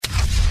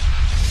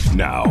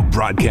Now,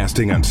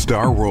 broadcasting on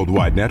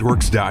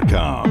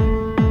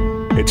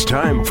StarWorldWideNetworks.com. It's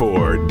time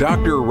for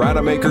Dr.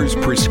 Rademacher's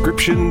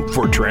Prescription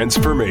for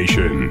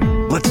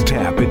Transformation. Let's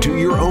tap into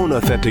your own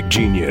authentic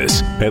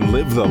genius and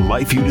live the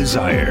life you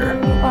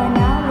desire.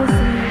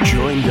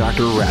 Join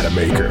Dr.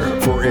 Rademacher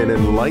for an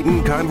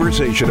enlightened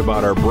conversation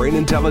about our brain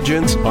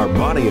intelligence, our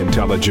body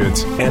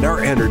intelligence, and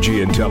our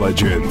energy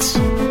intelligence.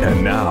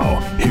 And now,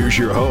 here's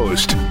your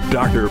host,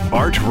 Dr.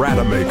 Bart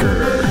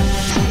Rademacher.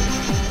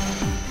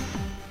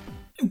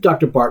 I'm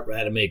Dr. Bart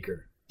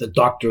Rademacher, the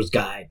Doctor's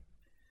Guide,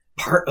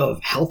 part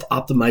of Health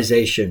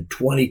Optimization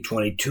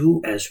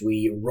 2022 as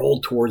we roll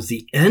towards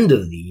the end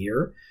of the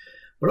year,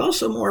 but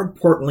also more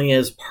importantly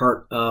as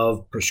part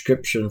of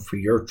Prescription for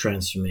Your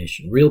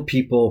Transformation. Real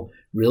people,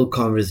 real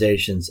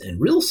conversations,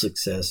 and real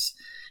success,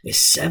 a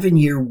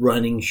 7-year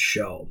running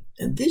show.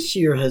 And this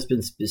year has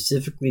been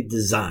specifically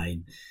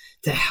designed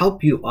to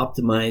help you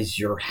optimize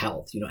your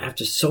health.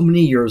 After so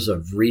many years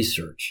of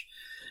research,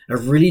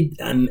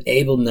 I'm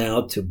able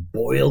now to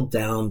boil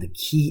down the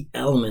key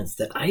elements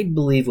that I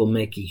believe will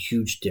make a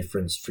huge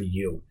difference for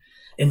you.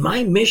 And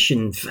my mission,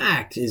 in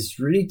fact, is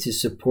really to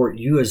support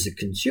you as a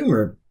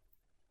consumer,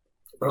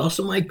 but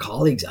also my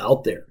colleagues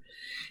out there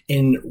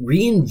in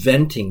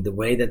reinventing the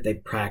way that they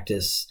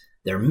practice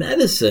their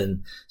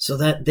medicine so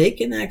that they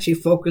can actually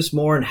focus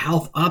more on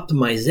health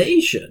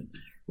optimization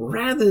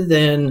rather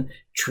than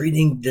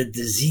treating the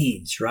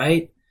disease,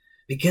 right?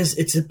 Because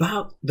it's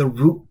about the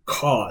root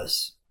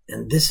cause.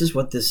 And this is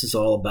what this is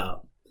all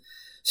about.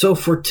 So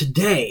for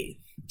today,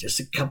 just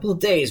a couple of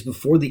days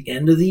before the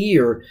end of the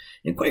year,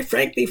 and quite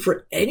frankly,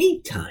 for any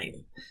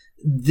time,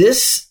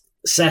 this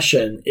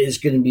session is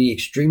going to be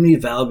extremely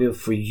valuable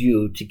for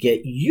you to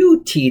get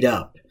you teed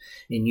up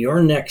in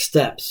your next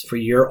steps for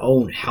your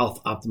own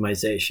health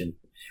optimization,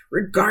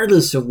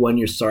 regardless of when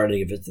you're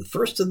starting, if it's the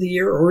first of the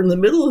year or in the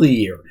middle of the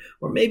year,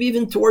 or maybe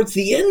even towards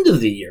the end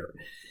of the year.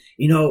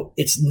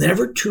 It's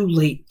never too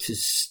late to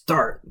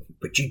start,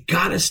 but you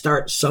got to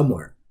start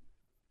somewhere.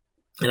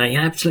 And I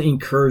absolutely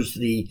encourage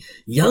the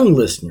young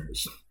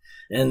listeners,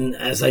 and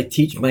as I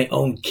teach my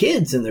own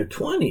kids in their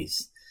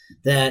 20s,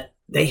 that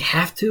they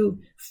have to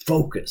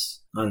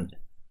focus on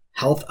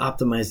health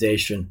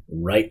optimization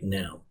right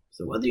now.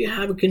 So whether you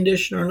have a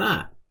condition or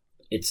not,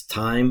 it's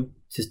time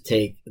to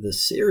take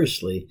this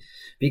seriously,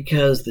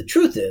 because the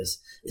truth is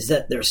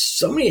that there's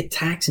so many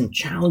attacks and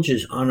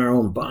challenges on our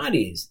own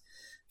bodies.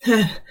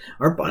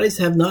 Our bodies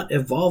have not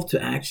evolved to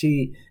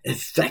actually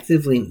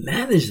effectively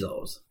manage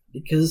those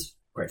because,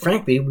 quite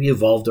frankly, we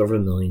evolved over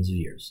millions of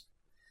years.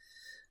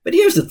 But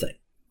here's the thing.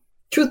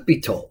 Truth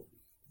be told,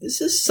 this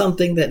is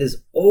something that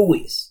is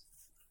always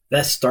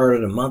best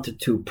started a month or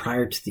two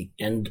prior to the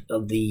end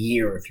of the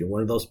year. If you're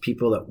one of those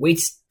people that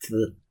waits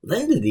to the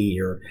end of the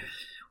year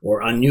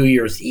or on New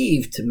Year's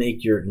Eve to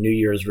make your New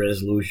Year's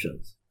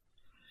resolutions.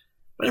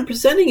 But I'm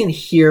presenting it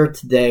here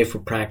today for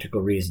practical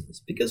reasons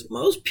because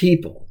most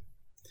people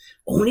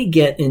only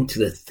get into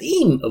the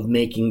theme of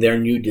making their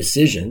new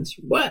decisions,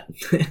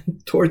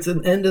 towards the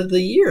end of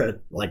the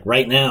year, like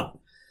right now.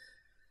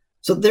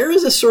 So there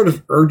is a sort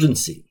of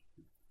urgency,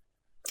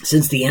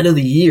 since the end of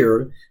the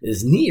year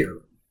is near,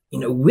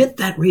 with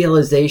that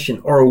realization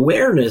or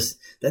awareness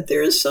that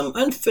there is some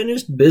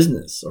unfinished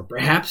business, or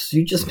perhaps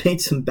you just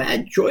made some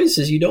bad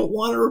choices you don't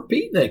want to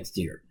repeat next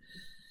year.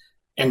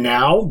 And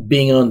now,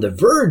 being on the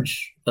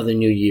verge of the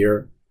new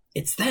year,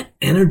 it's that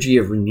energy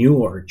of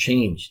renewal or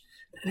change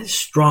that is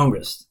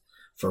strongest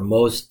for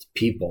most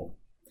people.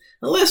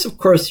 Unless, of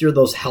course, you're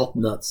those health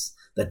nuts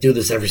that do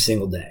this every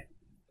single day.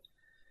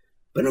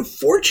 But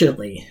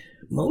unfortunately,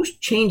 most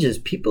changes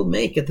people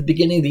make at the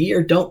beginning of the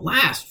year don't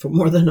last for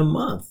more than a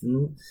month.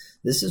 And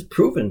this is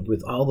proven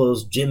with all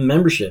those gym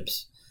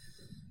memberships.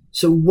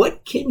 So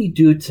what can you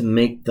do to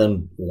make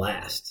them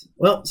last?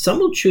 Well, some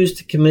will choose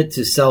to commit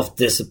to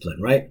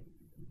self-discipline, right?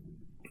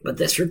 But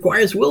this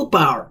requires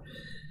willpower.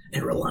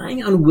 And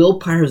relying on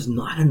willpower is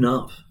not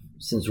enough,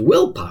 since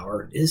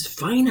willpower is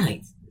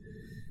finite.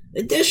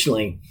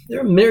 Additionally, there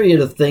are a myriad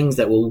of things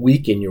that will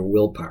weaken your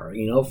willpower.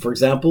 For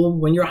example,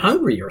 when you're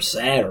hungry or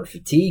sad or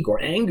fatigued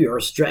or angry or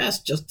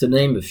stressed, just to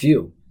name a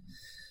few.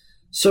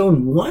 So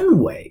in one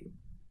way,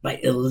 by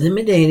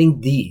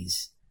eliminating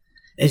these,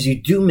 as you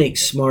do make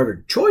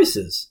smarter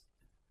choices,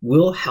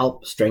 will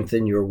help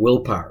strengthen your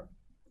willpower.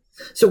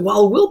 So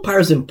while willpower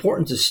is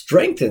important to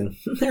strengthen,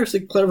 there's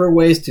clever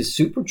ways to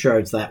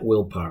supercharge that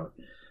willpower.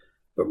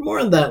 But more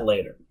on that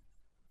later.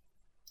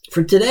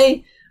 For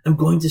today, I'm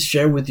going to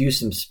share with you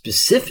some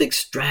specific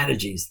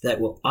strategies that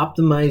will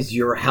optimize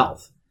your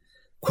health.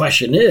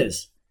 Question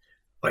is,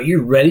 are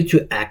you ready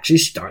to actually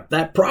start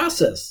that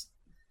process?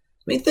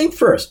 Think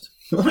first,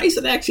 why is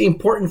it actually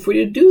important for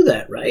you to do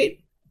that, right?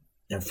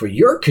 And for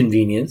your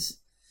convenience,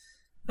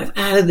 I've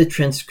added the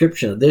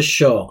transcription of this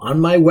show on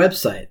my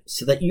website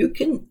so that you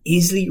can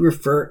easily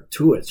refer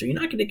to it, so you're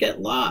not going to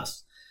get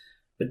lost.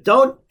 But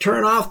don't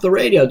turn off the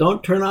radio.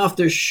 Don't turn off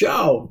the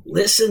show.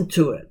 Listen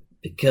to it,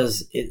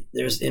 because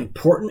there's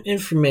important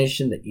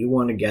information that you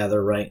want to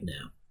gather right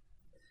now.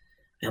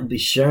 I'll be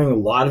sharing a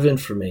lot of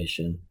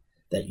information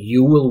that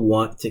you will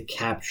want to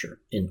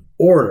capture in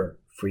order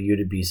for you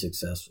to be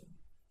successful.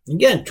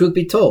 Again, truth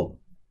be told,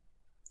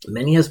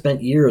 many have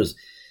spent years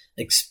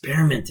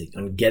experimenting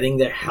on getting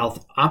their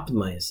health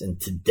optimized, and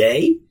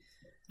today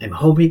I'm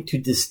hoping to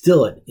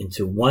distill it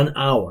into 1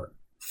 hour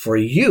for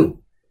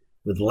you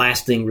with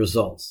lasting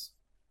results.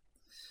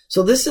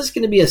 So this is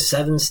going to be a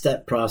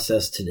 7-step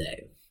process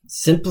today,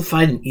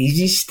 simplified in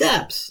easy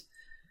steps,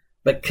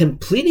 but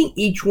completing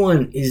each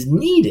one is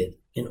needed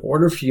in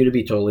order for you to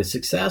be totally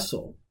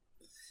successful.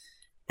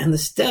 And the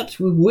steps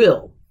we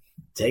will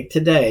take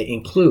today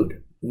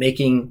include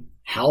making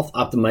health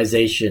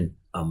optimization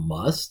a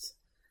must.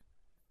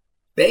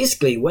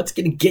 Basically, what's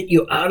going to get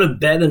you out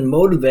of bed and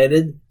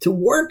motivated to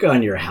work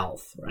on your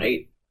health,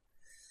 right?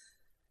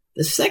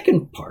 The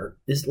second part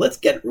is let's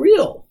get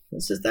real.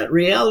 This is that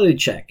reality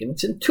check, and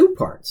it's in 2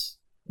 parts,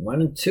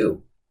 1 and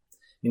 2.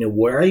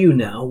 Where are you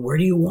now? Where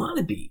do you want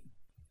to be?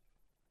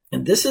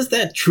 And this is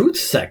that truth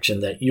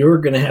section that you're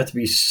going to have to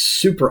be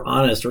super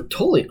honest or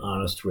totally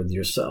honest with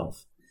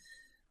yourself.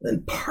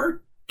 Then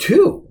part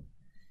 2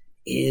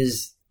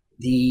 is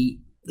the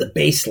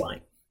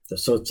baseline.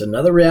 So it's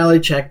another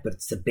reality check, but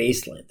it's the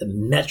baseline, the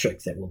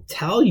metric that will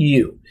tell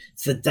you,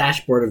 it's the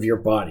dashboard of your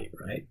body,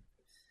 right?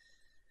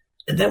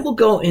 And then we'll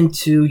go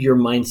into your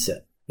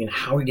mindset.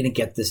 How are we going to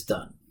get this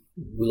done?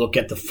 We look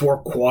at the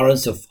 4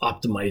 quadrants of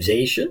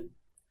optimization,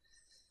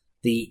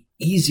 the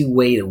easy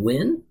way to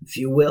win, if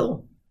you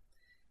will,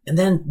 and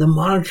then the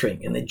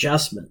monitoring and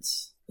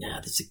adjustments. Yeah,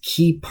 that's a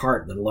key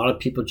part that a lot of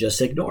people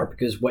just ignore,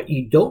 because what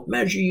you don't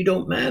measure, you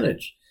don't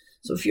manage.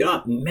 So if you're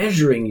not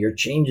measuring your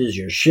changes,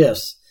 your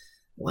shifts,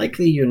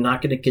 likely you're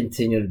not going to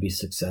continue to be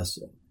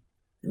successful.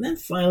 And then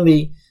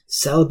finally,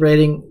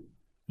 celebrating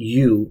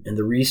you and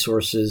the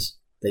resources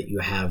that you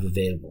have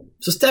available.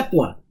 So step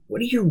 1,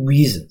 what are your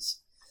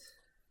reasons?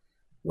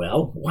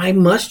 Well, why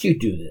must you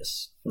do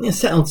this? It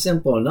sounds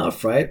simple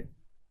enough, right?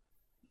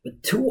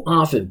 But too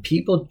often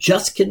people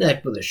just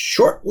connect with a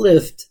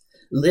short-lived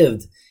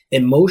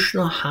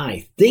emotional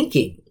high,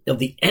 thinking of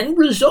the end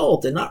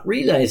result and not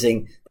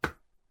realizing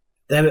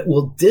that it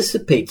will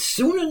dissipate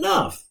soon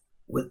enough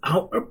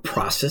without a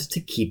process to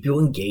keep you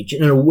engaged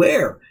and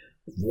aware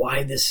of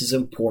why this is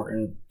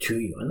important to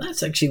you. And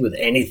that's actually with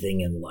anything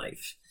in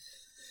life,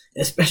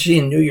 especially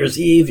in New Year's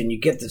Eve, and you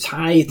get this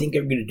high, you think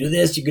you're going to do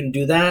this, you're going to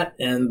do that,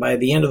 and by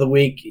the end of the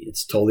week,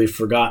 it's totally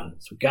forgotten.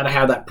 So we've got to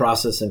have that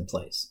process in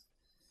place.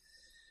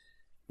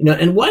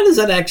 And why is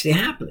that actually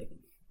happening?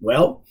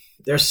 Well,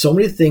 there's so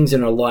many things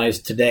in our lives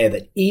today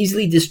that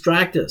easily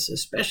distract us,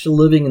 especially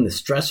living in the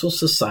stressful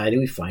society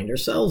we find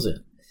ourselves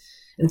in.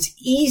 And it's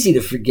easy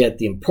to forget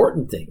the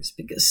important things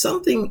because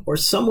something or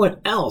someone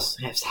else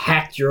has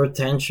hacked your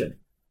attention.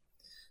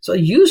 So a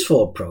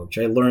useful approach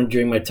I learned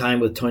during my time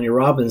with Tony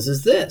Robbins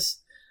is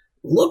this.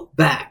 Look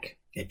back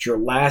at your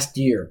last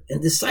year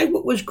and decide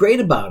what was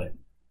great about it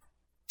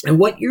and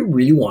what you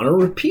really want to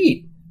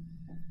repeat.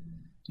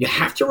 You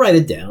have to write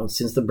it down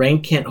since the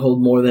brain can't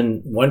hold more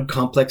than one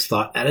complex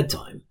thought at a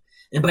time.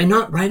 And by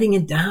not writing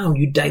it down,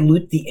 you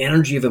dilute the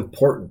energy of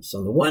importance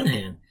on the one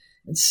hand.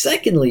 And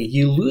secondly,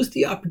 you lose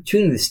the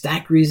opportunity to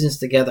stack reasons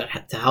together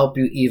to help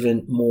you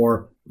even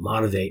more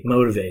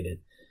motivated.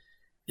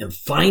 And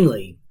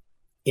finally,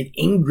 it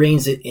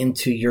ingrains it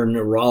into your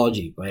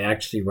neurology by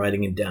actually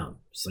writing it down.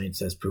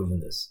 Science has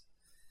proven this.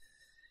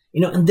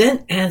 And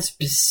then add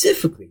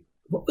specifically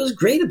what was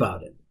great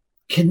about it.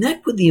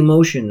 Connect with the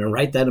emotion and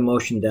write that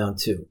emotion down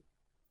too.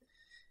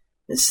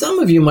 And some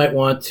of you might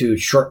want to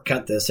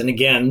shortcut this. And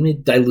again,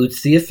 it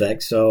dilutes the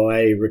effect. So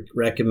I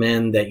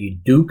recommend that you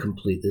do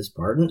complete this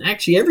part and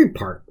actually every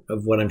part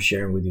of what I'm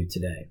sharing with you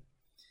today.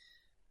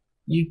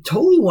 You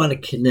totally want to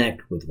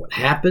connect with what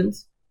happened,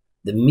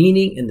 the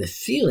meaning and the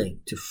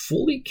feeling to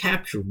fully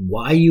capture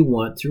why you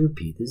want to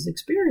repeat these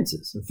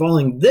experiences. And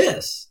following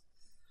this,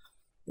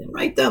 then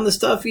write down the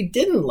stuff you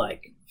didn't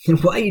like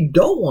and why you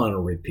don't want to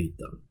repeat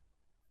them.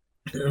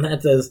 And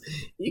that is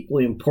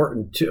equally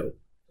important too,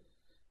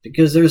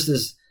 because there's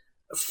this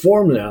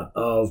formula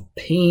of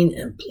pain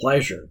and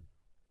pleasure.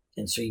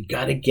 And so you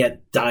got to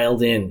get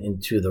dialed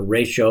into the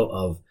ratio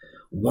of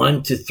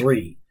 1 to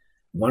 3,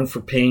 1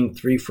 for pain,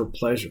 3 for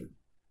pleasure.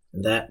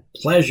 And that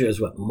pleasure is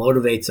what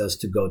motivates us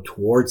to go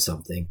towards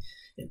something,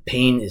 and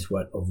pain is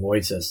what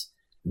avoids us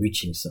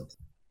reaching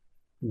something.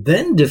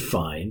 Then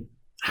define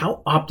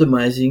how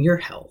optimizing your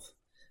health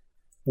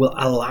will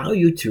allow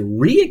you to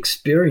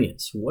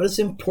re-experience what is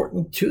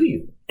important to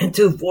you and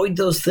to avoid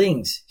those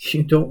things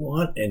you don't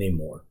want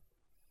anymore.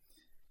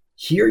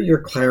 Here,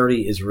 your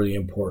clarity is really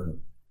important.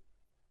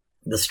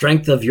 The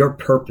strength of your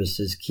purpose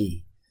is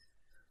key.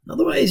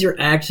 Otherwise, your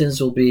actions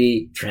will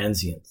be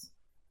transient.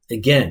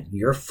 Again,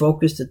 your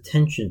focused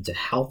attention to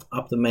health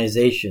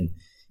optimization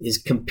is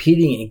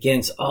competing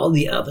against all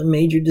the other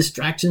major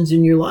distractions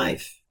in your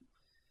life.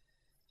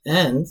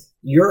 And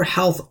your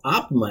health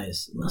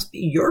optimized must be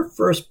your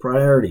first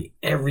priority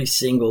every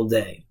single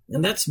day.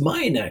 And that's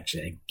mine,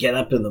 actually. I get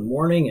up in the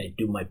morning, I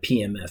do my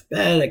PMF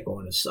bed, I go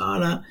in a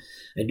sauna,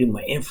 I do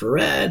my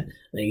infrared,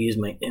 I use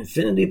my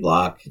infinity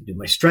block, I do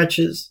my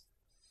stretches.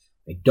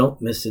 I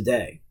don't miss a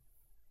day.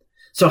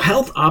 So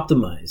health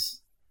optimize.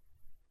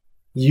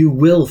 You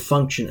will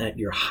function at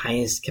your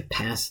highest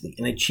capacity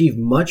and achieve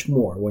much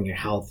more when your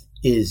health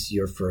is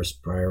your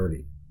first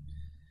priority.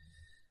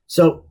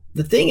 So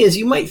the thing is,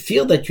 you might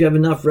feel that you have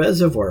enough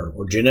reservoir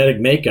or genetic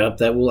makeup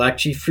that will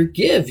actually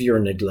forgive your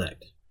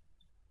neglect.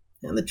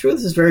 And the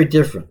truth is very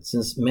different,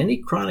 since many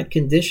chronic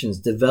conditions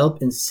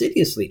develop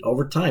insidiously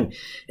over time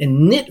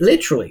and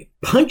literally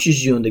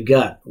punches you in the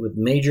gut with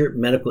major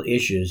medical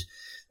issues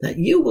that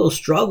you will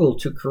struggle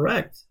to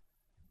correct.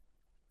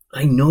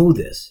 I know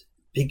this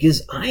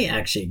because I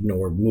actually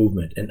ignored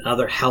movement and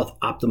other health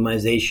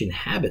optimization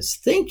habits,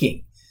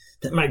 thinking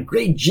that my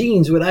great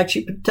genes would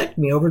actually protect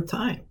me over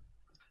time.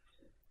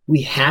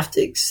 We have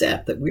to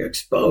accept that we are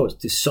exposed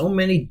to so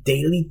many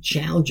daily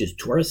challenges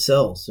to our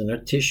cells and our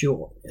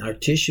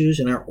tissues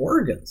and our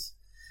organs,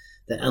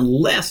 that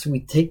unless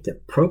we take the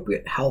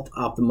appropriate health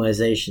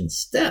optimization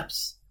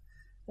steps,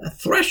 a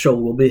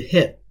threshold will be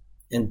hit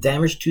and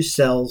damage to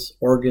cells,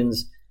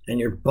 organs, and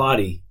your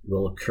body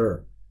will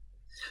occur.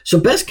 So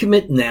best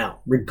commit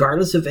now,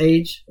 regardless of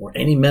age or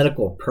any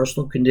medical or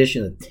personal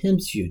condition that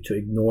tempts you to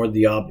ignore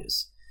the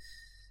obvious.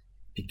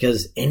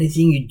 Because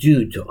anything you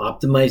do to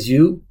optimize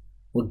you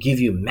will give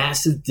you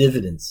massive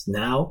dividends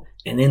now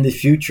and in the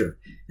future.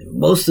 And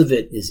most of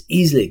it is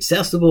easily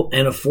accessible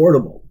and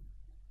affordable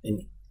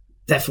and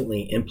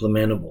definitely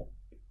implementable.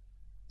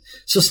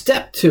 So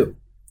step 2.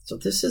 So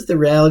this is the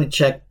reality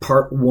check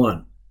part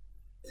 1.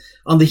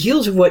 On the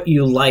heels of what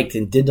you liked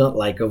and did not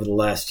like over the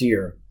last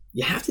year,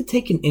 you have to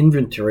take an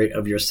inventory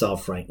of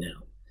yourself right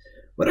now.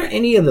 What are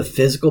any of the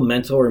physical,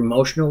 mental, or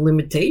emotional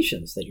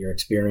limitations that you're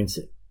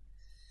experiencing?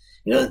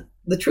 You know,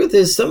 the truth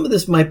is some of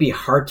this might be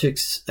hard to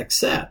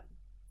accept,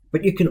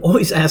 but you can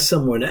always ask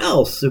someone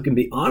else who can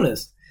be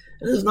honest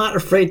and is not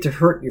afraid to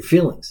hurt your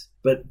feelings,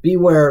 but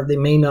beware they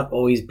may not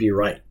always be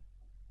right.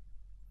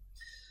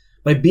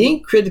 By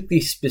being critically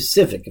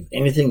specific of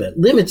anything that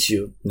limits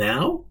you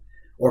now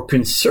or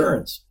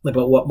concerns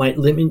about what might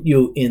limit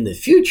you in the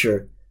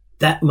future,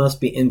 that must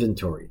be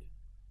inventoried.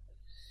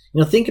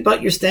 You know, think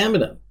about your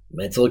stamina,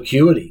 mental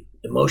acuity,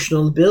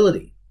 emotional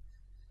ability,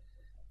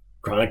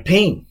 chronic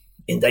pain,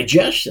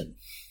 indigestion.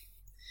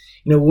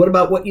 You know, what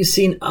about what you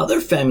see in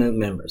other family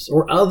members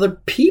or other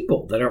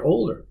people that are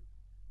older?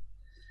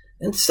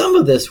 And some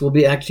of this will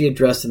be actually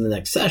addressed in the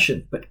next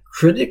session, but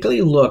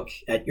critically look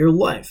at your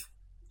life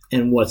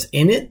and what's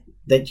in it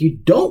that you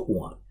don't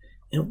want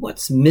and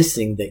what's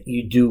missing that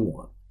you do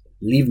want.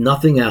 Leave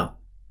nothing out.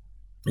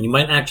 And you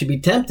might actually be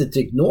tempted to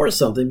ignore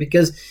something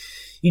because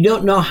you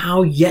don't know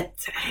how yet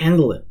to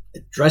handle it.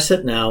 Address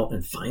it now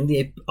and find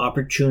the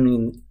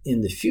opportunity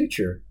in the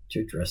future to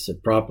address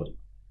it properly.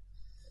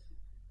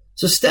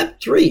 So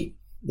step 3,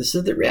 this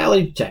is the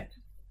reality check,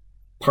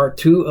 part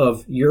 2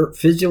 of your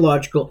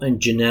physiological and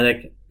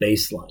genetic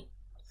baseline.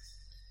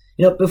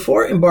 You know,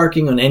 before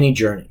embarking on any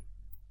journey,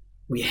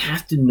 we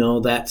have to know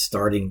that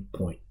starting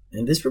point.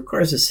 And this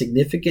requires a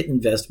significant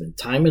investment,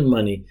 time and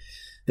money,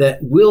 that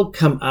will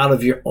come out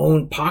of your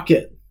own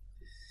pocket.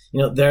 You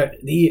know,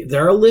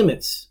 there are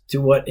limits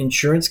to what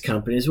insurance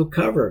companies will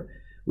cover,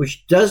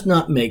 which does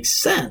not make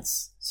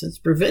sense since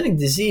preventing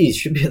disease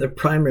should be the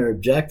primary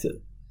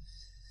objective.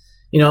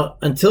 You know,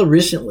 until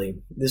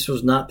recently, this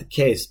was not the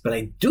case, but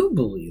I do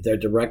believe their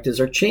directives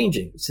are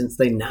changing since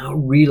they now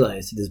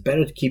realize it is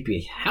better to keep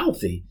you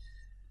healthy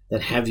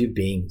than have you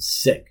being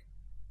sick.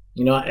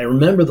 You know, I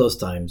remember those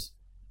times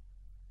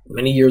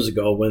many years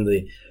ago when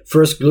the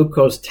first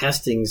glucose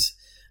testings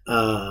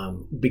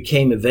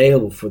became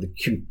available for the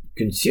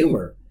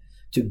consumer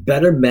to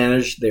better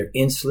manage their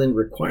insulin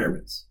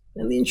requirements.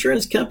 And the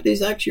insurance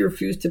companies actually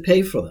refused to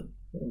pay for them.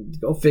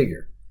 Go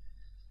figure.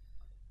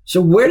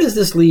 So where does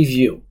this leave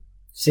you?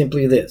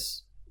 Simply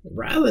this.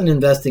 Rather than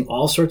investing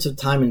all sorts of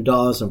time and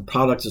dollars on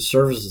products or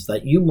services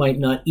that you might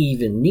not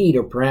even need,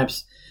 or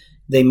perhaps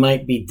they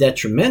might be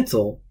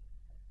detrimental,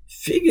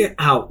 figure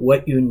out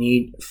what you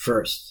need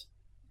first.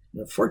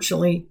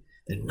 Unfortunately,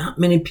 there are not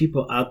many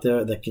people out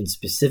there that can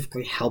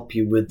specifically help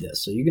you with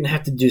this. So you're going to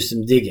have to do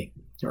some digging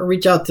or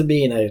reach out to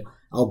me and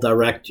I'll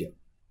direct you.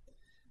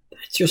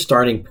 That's your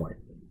starting point.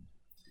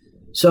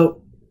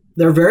 So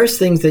there are various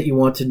things that you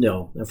want to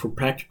know. And for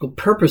practical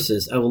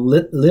purposes, I will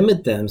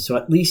limit them so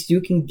at least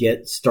you can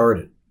get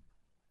started.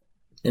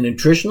 A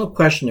nutritional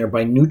questionnaire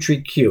by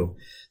NutriQ.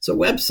 It's a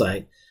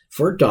website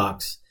for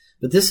docs,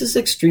 but this is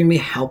extremely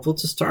helpful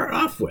to start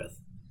off with.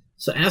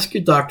 So ask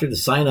your doctor to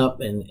sign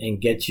up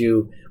and get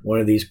you one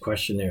of these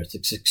questionnaires.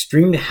 It's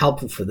extremely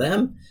helpful for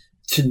them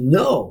to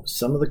know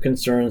some of the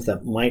concerns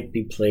that might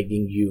be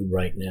plaguing you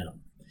right now.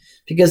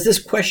 Because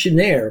this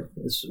questionnaire,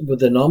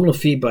 with a nominal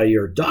fee by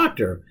your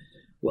doctor,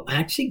 will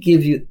actually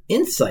give you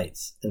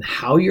insights on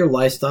how your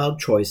lifestyle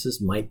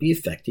choices might be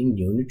affecting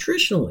you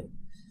nutritionally.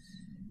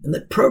 And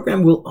the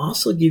program will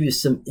also give you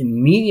some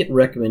immediate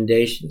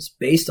recommendations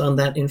based on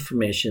that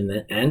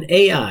information and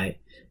AI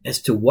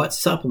as to what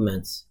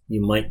supplements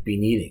you might be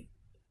needing.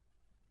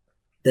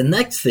 The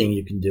next thing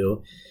you can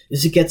do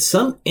is to get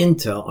some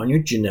intel on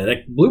your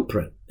genetic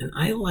blueprint. And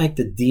I like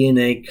the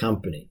DNA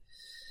Company.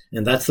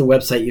 And that's the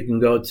website you can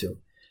go to.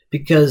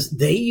 because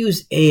they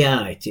use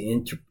AI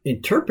to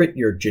interpret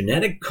your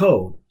genetic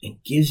code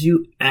and gives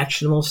you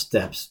actionable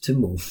steps to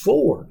move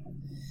forward.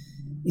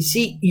 You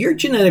see, your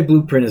genetic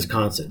blueprint is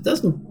constant. It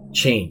doesn't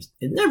change.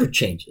 It never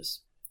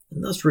changes.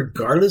 And thus,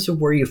 regardless of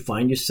where you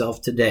find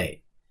yourself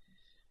today,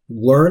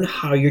 learn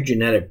how your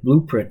genetic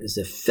blueprint is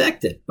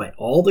affected by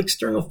all the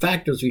external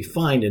factors we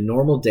find in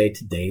normal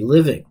day-to-day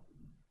living.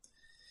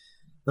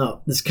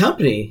 Now, this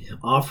company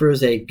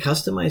offers a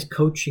customized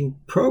coaching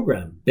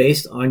program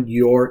based on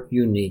your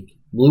unique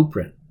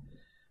blueprint.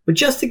 But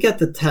just to get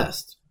the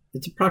test,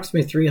 it's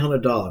approximately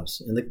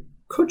 $300. And the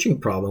coaching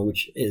problem,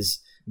 which is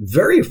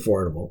very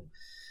affordable,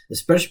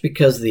 especially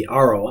because of the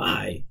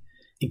ROI,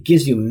 it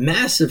gives you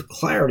massive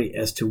clarity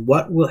as to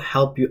what will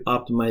help you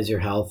optimize your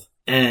health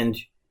and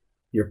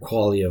your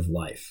quality of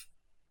life.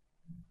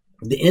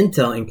 The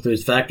intel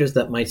includes factors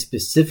that might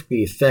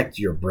specifically affect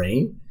your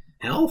brain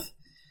health,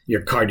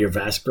 your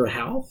cardiovascular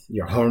health,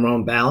 your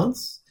hormone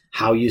balance,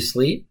 how you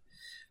sleep,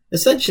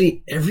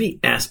 essentially every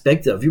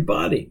aspect of your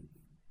body.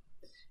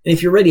 And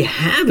if you already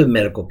have a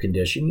medical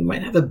condition, you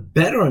might have a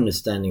better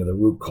understanding of the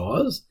root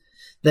cause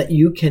that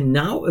you can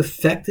now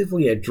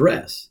effectively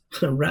address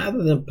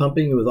rather than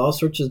pumping you with all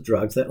sorts of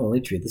drugs that only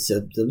treat the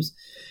symptoms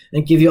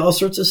and give you all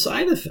sorts of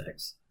side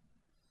effects.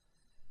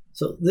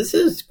 So this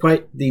is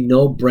quite the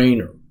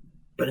no-brainer.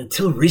 But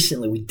until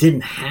recently, we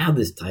didn't have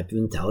this type of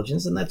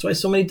intelligence, and that's why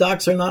so many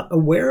docs are not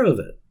aware of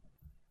it.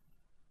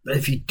 But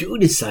if you do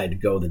decide to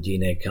go with the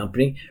DNA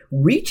company,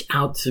 reach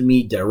out to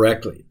me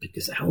directly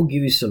because I will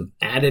give you some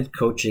added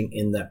coaching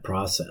in that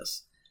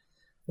process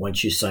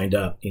once you signed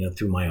up,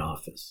 through my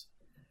office.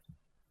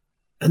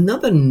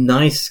 Another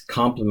nice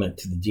complement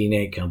to the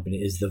DNA company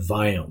is the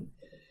Viome.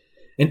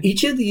 And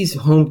each of these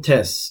home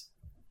tests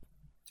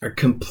are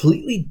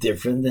completely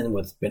different than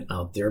what's been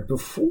out there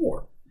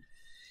before.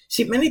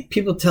 See, many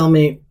people tell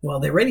me, well,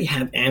 they already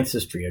have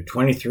Ancestry or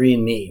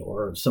 23andMe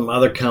or some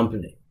other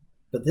company.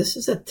 But this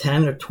is a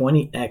 10 or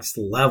 20x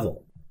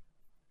level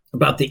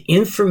about the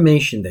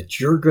information that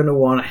you're going to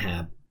want to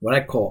have, what I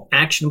call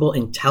actionable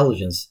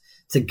intelligence,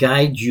 to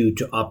guide you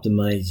to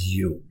optimize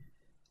you.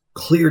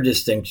 Clear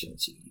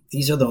distinctions.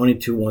 These are the only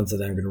two ones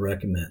that I'm going to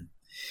recommend.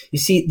 You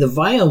see, the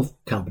Viome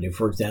company,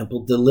 for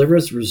example,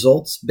 delivers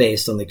results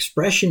based on the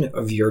expression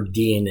of your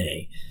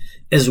DNA,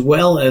 as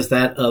well as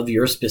that of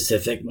your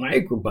specific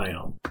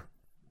microbiome,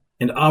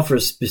 and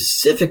offers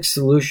specific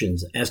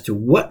solutions as to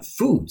what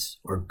foods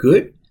are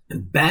good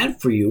and bad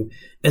for you,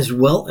 as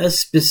well as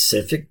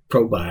specific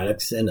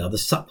probiotics and other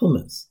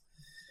supplements.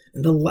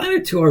 And the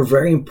latter two are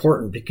very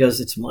important because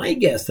it's my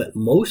guess that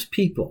most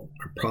people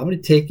are probably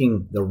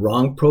taking the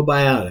wrong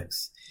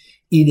probiotics,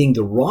 eating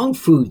the wrong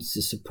foods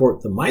to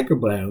support the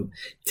microbiome,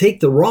 take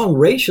the wrong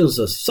ratios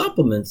of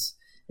supplements,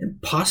 and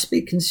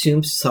possibly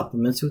consume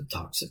supplements with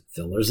toxic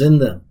fillers in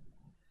them.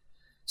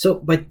 So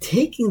by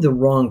taking the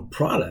wrong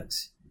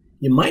products,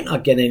 you might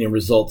not get any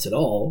results at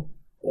all,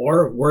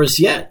 or worse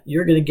yet,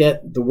 you're going to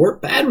get the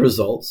bad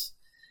results.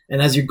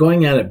 And as you're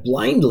going at it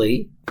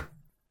blindly,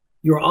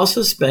 you're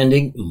also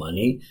spending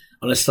money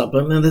on a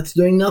supplement that's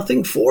doing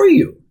nothing for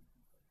you.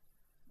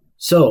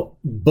 So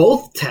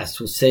both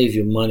tests will save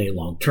you money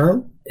long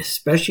term,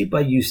 especially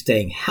by you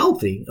staying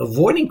healthy,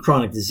 avoiding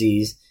chronic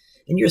disease,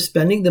 and you're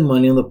spending the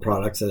money on the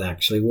products that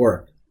actually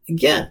work.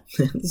 Again,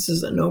 this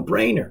is a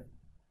no-brainer.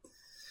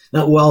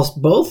 Now,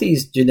 whilst both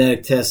these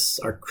genetic tests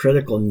are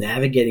critical in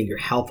navigating your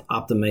health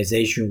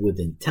optimization with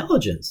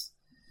intelligence,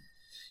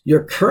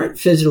 your current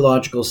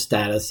physiological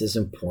status is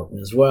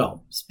important as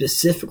well,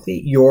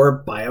 specifically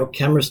your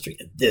biochemistry.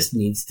 This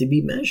needs to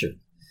be measured.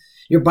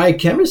 Your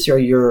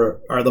biochemistry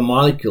are the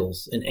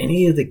molecules in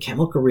any of the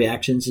chemical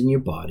reactions in your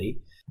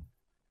body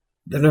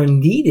that are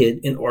needed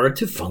in order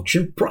to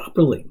function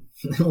properly.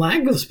 The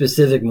lack of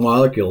specific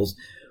molecules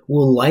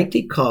will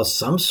likely cause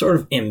some sort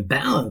of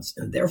imbalance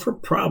and therefore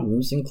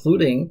problems,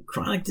 including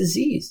chronic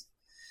disease.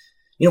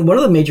 One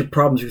of the major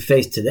problems we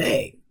face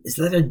today is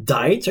that our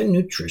diets are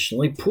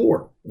nutritionally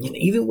poor.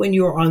 Even when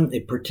you're on a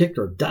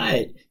particular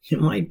diet, you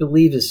might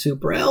believe is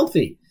super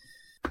healthy.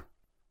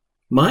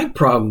 My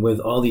problem with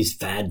all these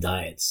fad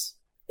diets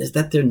is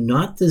that they're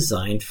not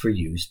designed for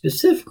you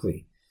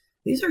specifically.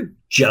 These are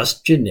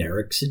just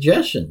generic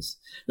suggestions.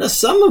 Now,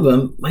 some of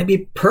them might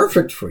be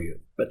perfect for you,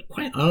 but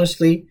quite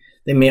honestly,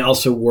 they may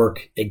also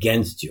work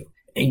against you,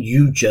 and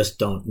you just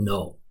don't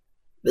know.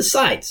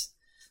 Besides,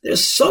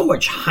 there's so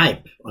much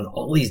hype on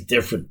all these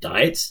different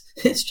diets.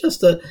 It's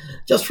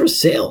just for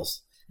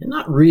sales and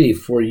not really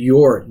for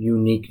your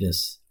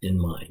uniqueness in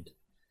mind.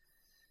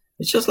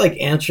 It's just like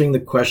answering the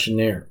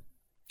questionnaire.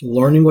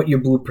 Learning what your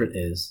blueprint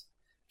is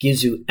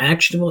gives you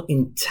actionable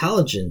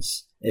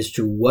intelligence as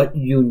to what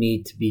you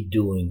need to be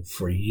doing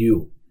for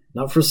you,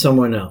 not for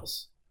someone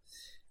else.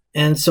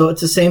 And so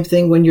it's the same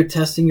thing when you're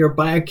testing your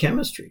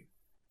biochemistry.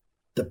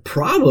 The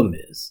problem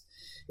is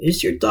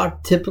your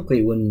doc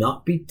typically will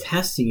not be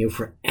testing you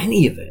for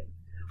any of it,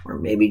 or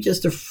maybe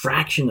just a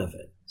fraction of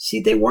it.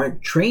 See, they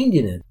weren't trained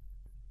in it.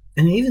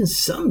 And even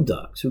some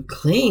docs who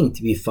claim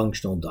to be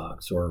functional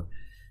docs or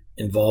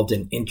involved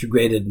in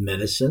integrated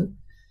medicine,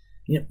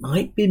 it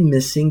might be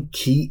missing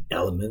key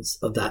elements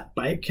of that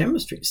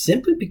biochemistry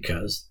simply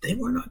because they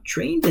were not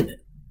trained in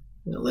it.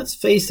 Let's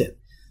face it,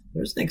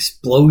 there's an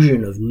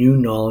explosion of new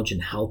knowledge in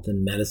health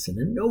and medicine,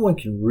 and no one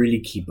can really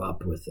keep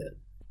up with it.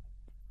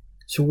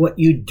 So what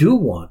you do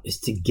want is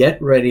to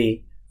get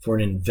ready for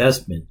an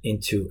investment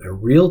into a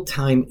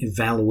real-time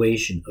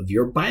evaluation of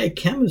your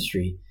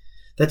biochemistry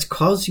that's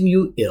causing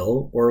you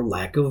ill or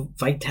lack of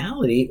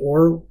vitality,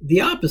 or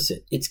the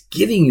opposite. It's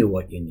giving you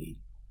what you need.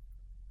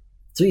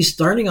 So you're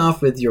starting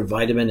off with your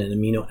vitamin and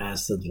amino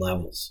acid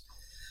levels.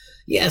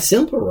 Yeah,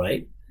 simple,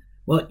 right?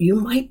 Well, you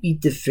might be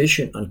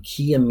deficient on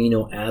key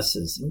amino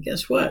acids, and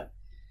guess what?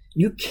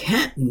 You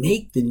can't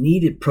make the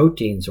needed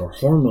proteins or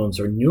hormones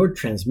or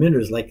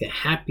neurotransmitters like the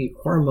happy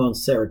hormone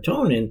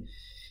serotonin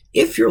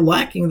if you're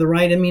lacking the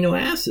right amino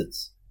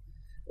acids.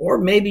 Or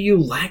maybe you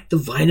lack the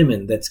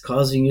vitamin that's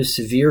causing you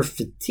severe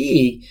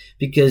fatigue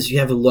because you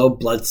have a low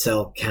blood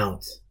cell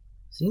count.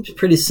 Seems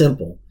pretty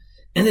simple,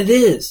 and it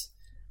is.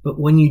 But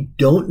when you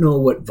don't know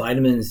what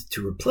vitamins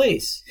to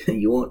replace,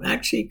 you won't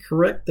actually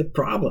correct the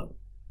problem.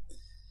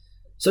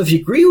 So if you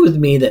agree with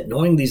me that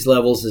knowing these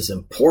levels is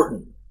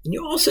important,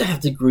 you also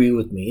have to agree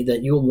with me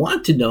that you'll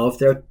want to know if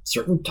there are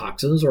certain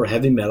toxins or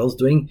heavy metals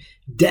doing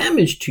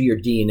damage to your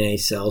DNA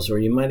cells or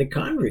your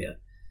mitochondria.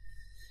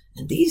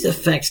 And these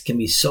effects can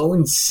be so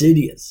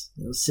insidious.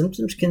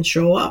 Symptoms can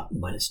show up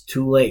when it's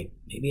too late,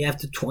 maybe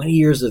after 20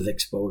 years of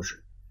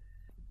exposure.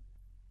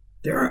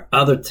 There are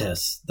other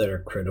tests that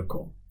are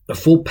critical. A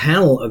full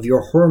panel of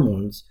your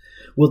hormones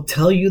will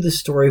tell you the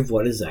story of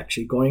what is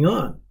actually going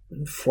on.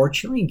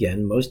 Unfortunately,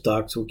 again, most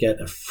docs will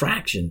get a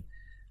fraction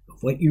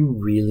of what you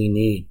really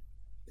need.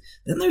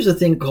 Then there's a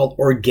thing called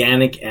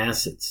organic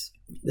acids.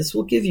 This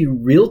will give you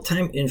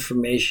real-time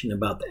information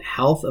about the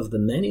health of the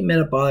many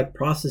metabolic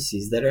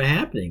processes that are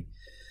happening,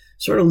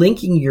 sort of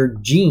linking your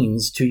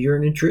genes to your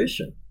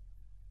nutrition.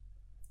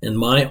 And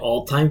my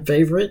all-time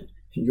favorite,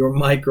 your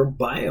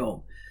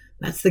microbiome.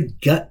 That's the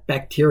gut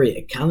bacteria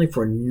accounting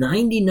for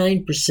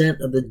 99%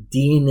 of the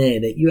DNA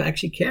that you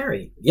actually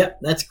carry. Yep,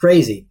 that's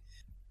crazy.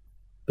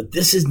 But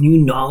this is new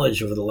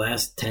knowledge over the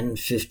last 10,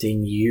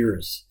 15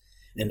 years.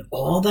 And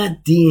all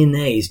that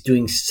DNA is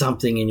doing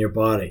something in your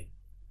body.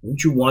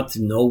 Wouldn't you want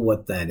to know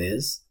what that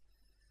is?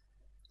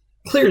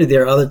 Clearly,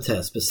 there are other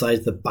tests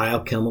besides the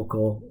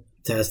biochemical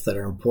tests that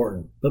are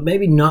important, but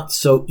maybe not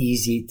so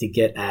easy to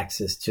get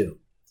access to.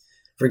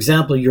 For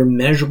example, your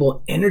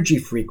measurable energy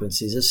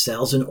frequencies of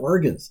cells and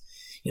organs.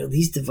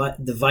 These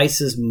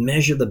devices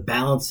measure the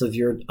balance of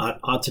your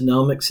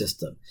autonomic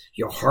system,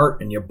 your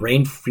heart and your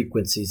brain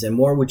frequencies and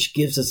more, which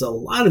gives us a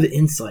lot of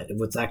insight of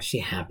what's actually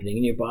happening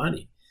in your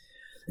body.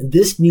 And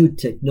this new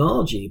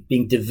technology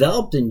being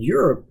developed in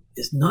Europe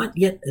is not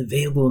yet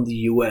available in the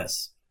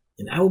US.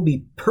 And I will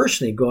be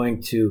personally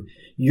going to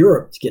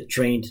Europe to get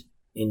trained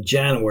in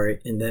January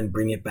and then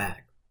bring it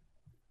back.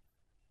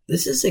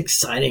 This is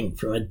exciting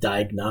from a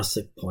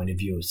diagnostic point of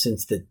view,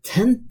 since the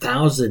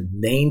 10,000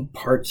 main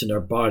parts in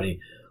our body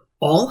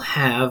all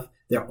have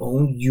their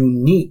own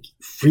unique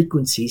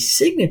frequency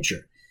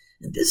signature.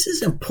 And this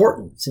is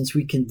important since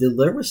we can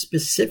deliver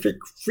specific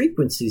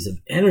frequencies of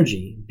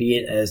energy, be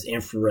it as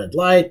infrared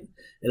light,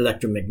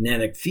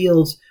 electromagnetic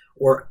fields,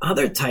 or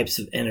other types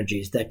of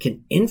energies that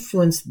can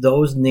influence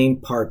those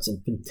named parts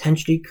and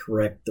potentially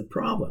correct the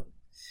problem.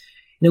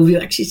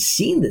 We've actually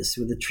seen this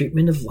with the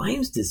treatment of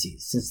Lyme's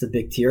disease, since the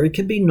bacteria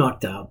can be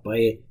knocked out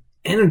by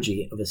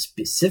energy of a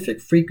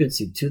specific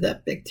frequency to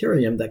that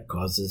bacterium that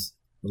causes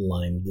the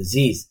Lyme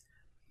disease.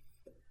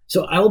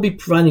 So I will be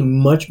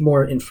providing much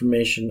more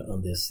information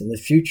on this in the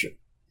future.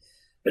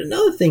 But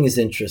another thing is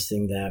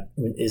interesting that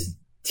is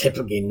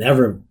typically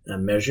never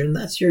measured, and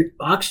that's your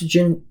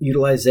oxygen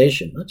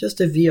utilization, not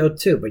just a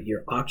VO2, but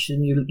your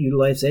oxygen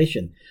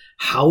utilization.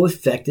 How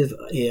effective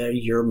are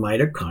your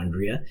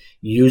mitochondria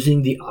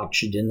using the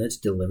oxygen that's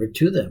delivered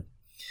to them?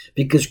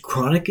 Because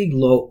chronically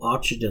low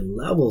oxygen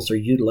levels or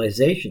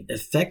utilization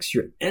affects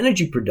your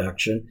energy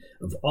production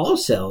of all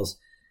cells,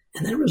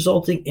 and then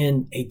resulting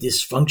in a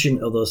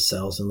dysfunction of those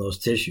cells and those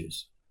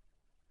tissues.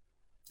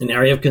 An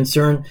area of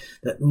concern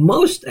that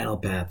most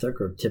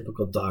allopathic or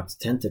typical docs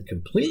tend to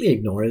completely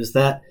ignore is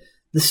that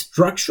the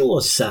structural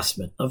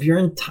assessment of your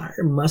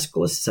entire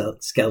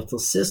musculoskeletal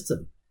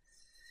system.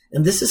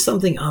 And this is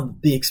something I'll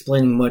be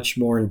explaining much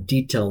more in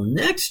detail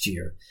next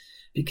year,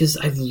 because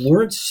I've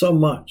learned so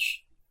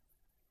much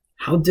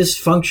how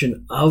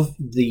dysfunction of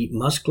the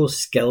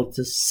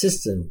musculoskeletal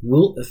system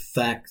will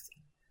affect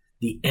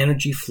the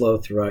energy flow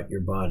throughout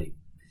your body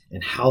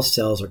and how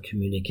cells are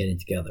communicating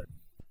together.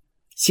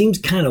 Seems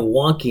kind of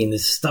wonky, and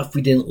this stuff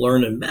we didn't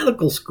learn in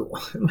medical school.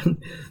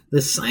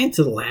 The science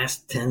of the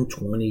last 10,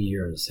 20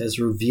 years has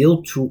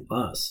revealed to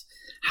us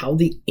how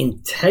the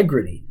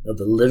integrity of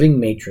the living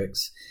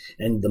matrix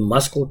and the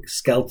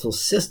musculoskeletal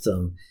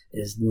system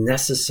is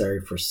necessary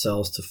for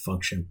cells to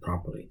function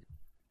properly.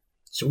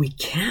 So we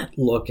can't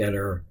look at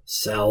our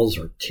cells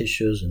or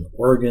tissues and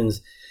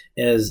organs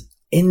as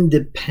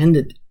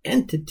independent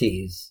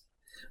entities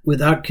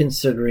without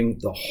considering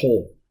the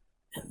whole.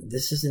 And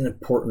this is an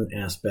important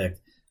aspect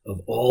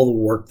of all the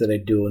work that I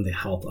do in the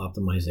health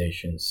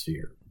optimization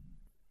sphere.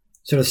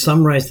 So to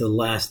summarize the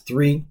last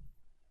three,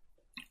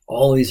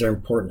 all of these are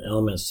important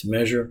elements to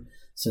measure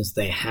since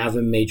they have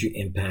a major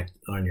impact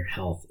on your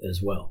health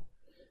as well.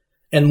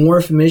 And more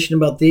information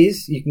about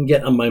these you can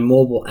get on my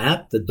mobile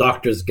app, The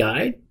Doctor's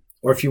Guide,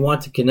 or if you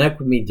want to connect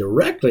with me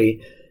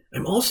directly,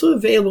 I'm also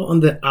available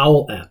on the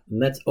OWL app,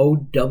 and that's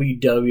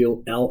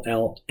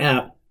OWWLL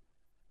app.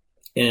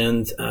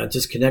 And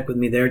just connect with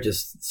me there.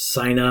 Just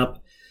sign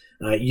up.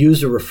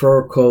 Use a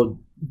referral code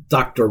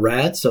Dr.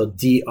 Rad, so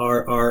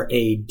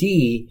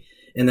DRRAD,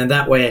 and then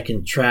that way I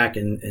can track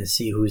and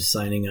see who's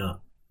signing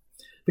up.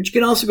 But you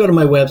can also go to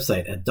my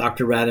website at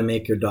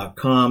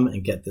drrademacher.com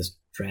and get this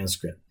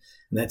transcript.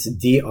 And that's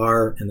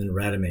DR and then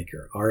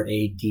Rademacher,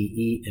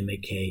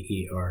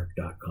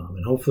 RADEMAKER.com.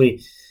 And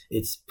hopefully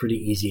it's pretty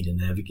easy to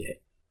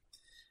navigate.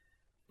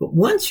 But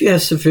once you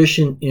have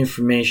sufficient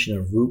information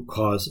of root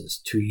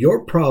causes to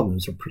your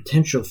problems or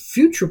potential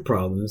future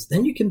problems,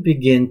 then you can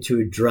begin to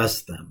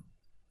address them.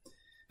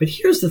 But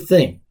here's the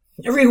thing.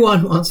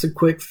 Everyone wants a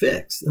quick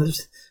fix,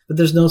 but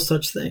there's no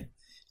such thing.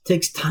 It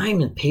takes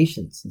time and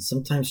patience and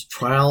sometimes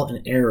trial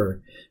and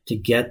error to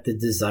get the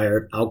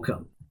desired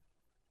outcome.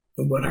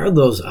 And what are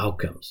those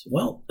outcomes?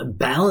 Well, a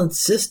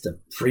balanced system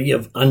free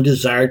of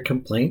undesired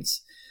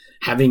complaints,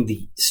 having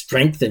the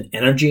strength and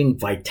energy and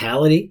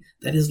vitality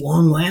that is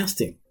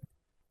long-lasting.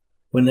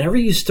 Whenever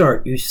you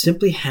start, you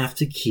simply have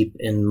to keep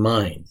in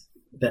mind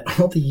that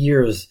all the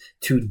years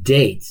to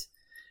date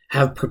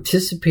have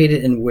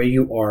participated in where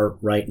you are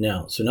right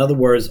now. So in other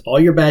words, all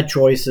your bad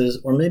choices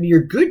or maybe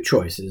your good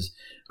choices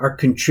are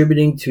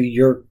contributing to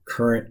your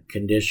current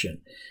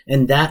condition.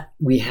 And that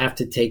we have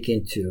to take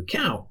into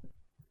account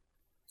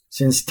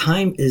since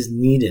time is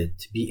needed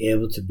to be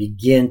able to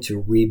begin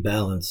to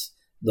rebalance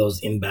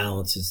those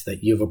imbalances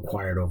that you've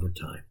acquired over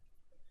time.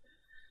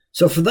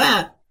 So for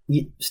that,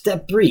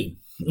 step 3,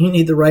 you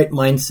need the right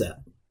mindset.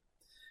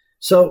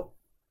 So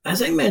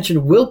as I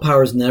mentioned,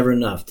 willpower is never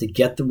enough to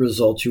get the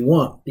results you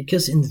want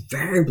because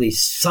invariably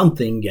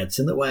something gets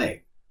in the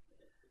way.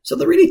 So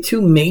there are really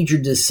 2 major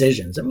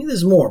decisions. I mean,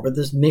 there's more, but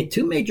there's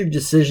 2 major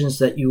decisions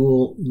that you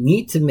will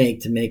need to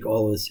make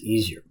all this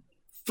easier.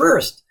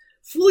 First,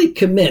 fully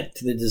commit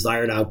to the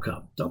desired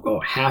outcome. Don't go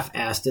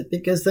half-assed it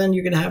because then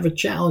you're going to have a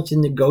challenge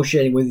in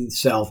negotiating with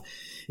yourself.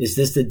 Is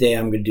this the day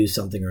I'm going to do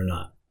something or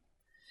not?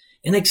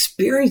 And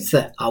experience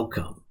that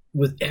outcome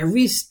with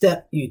every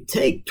step you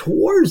take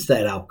towards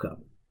that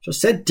outcome. So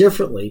said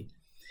differently,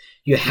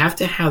 you have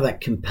to have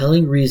that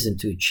compelling reason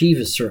to achieve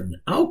a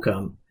certain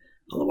outcome.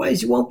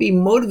 Otherwise, you won't be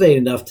motivated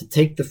enough to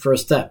take the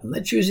first step. And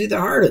that's usually the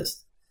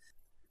hardest.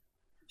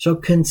 So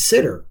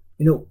consider,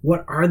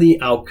 what are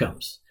the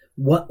outcomes?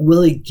 What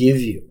will it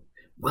give you?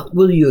 What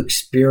will you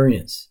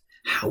experience?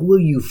 How will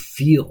you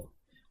feel?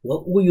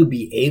 What will you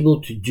be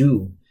able to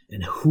do?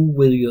 And who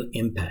will you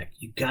impact?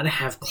 You've got to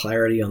have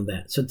clarity on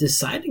that. So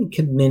deciding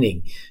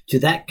committing to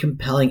that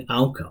compelling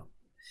outcome.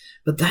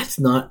 But that's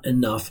not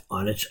enough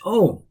on its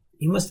own.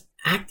 You must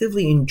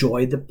actively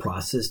enjoy the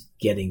process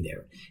getting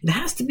there. It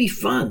has to be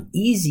fun,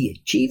 easy,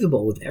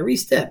 achievable with every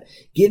step,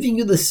 giving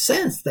you the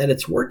sense that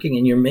it's working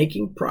and you're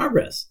making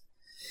progress.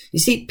 You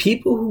see,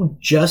 people who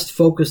just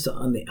focus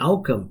on the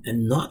outcome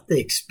and not the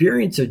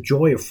experience of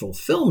joy or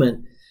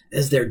fulfillment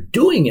as they're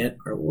doing it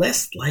are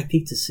less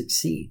likely to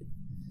succeed.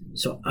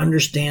 So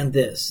understand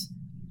this.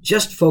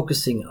 Just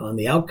focusing on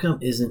the outcome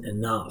isn't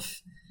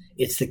enough.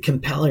 It's the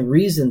compelling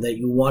reason that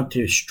you want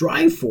to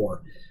strive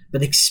for,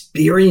 but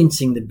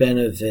experiencing the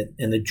benefit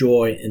and the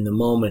joy in the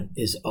moment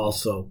is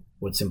also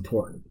what's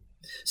important.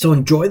 So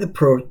enjoy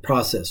the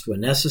process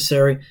when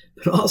necessary,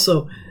 but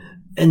also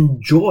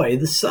enjoy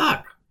the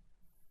suck.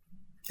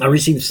 I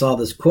recently saw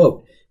this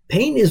quote,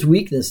 "Pain is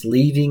weakness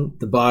leaving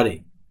the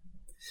body."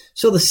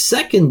 So the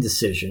second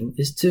decision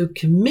is to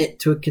commit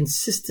to a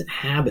consistent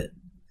habit.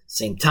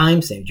 Same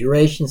time, same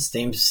duration,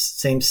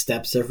 same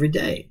steps every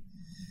day.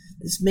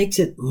 This makes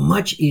it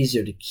much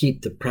easier to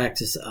keep the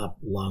practice up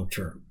long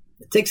term.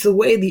 It takes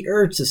away the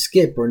urge to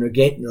skip or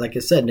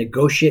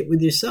negotiate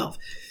with yourself.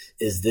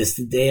 Is this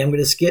the day I'm going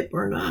to skip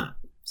or not?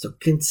 So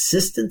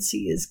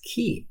consistency is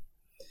key.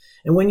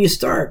 And when you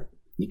start,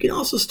 you can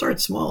also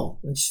start small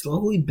and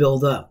slowly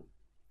build up.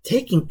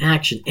 Taking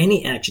action,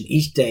 any action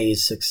each day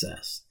is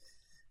success.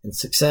 And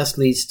success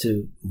leads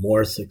to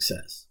more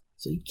success.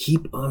 So you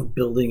keep on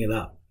building it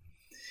up.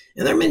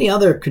 And there are many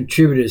other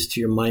contributors to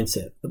your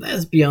mindset, but that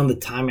is beyond the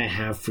time I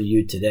have for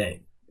you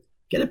today.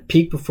 Get a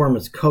peak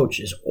performance coach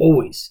is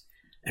always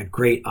a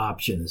great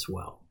option as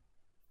well.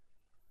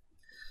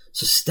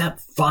 So step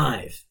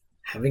 5,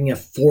 having a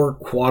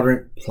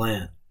 4-quadrant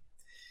plan.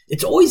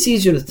 It's always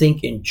easier to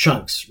think in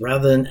chunks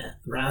rather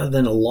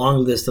than a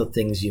long list of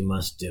things you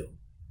must do.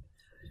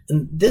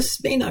 And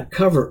this may not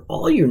cover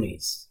all your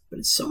needs, but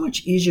it's so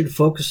much easier to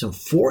focus on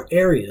 4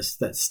 areas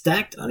that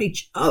stacked on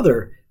each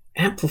other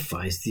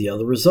amplifies the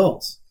other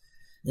results.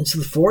 And so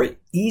the 4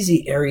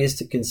 easy areas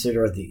to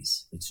consider are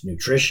these. It's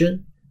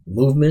nutrition,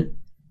 movement,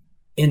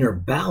 inner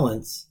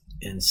balance,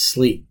 and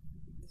sleep.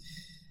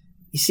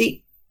 You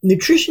see,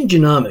 nutrition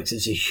genomics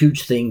is a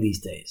huge thing these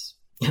days.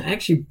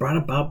 actually brought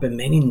about by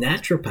many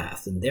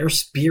naturopaths, and they're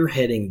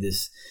spearheading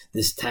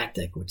this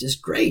tactic, which is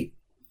great.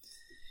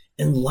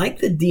 And like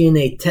the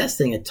DNA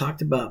testing I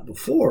talked about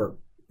before,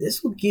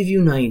 this will give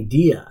you an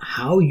idea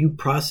how you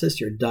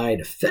process your diet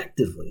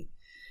effectively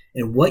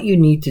and what you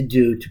need to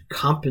do to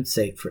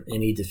compensate for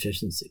any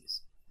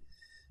deficiencies.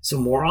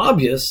 Some more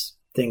obvious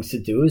things to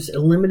do is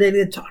eliminating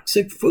the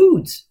toxic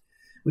foods,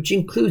 which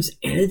includes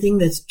anything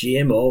that's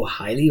GMO,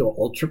 highly or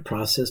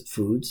ultra-processed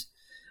foods,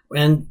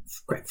 and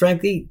quite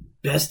frankly,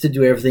 best to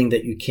do everything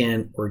that you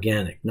can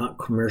organic, not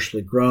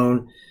commercially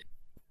grown.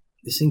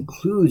 This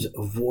includes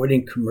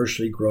avoiding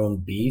commercially grown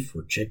beef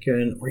or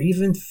chicken or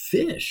even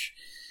fish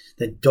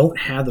that don't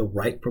have the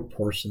right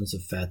proportions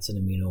of fats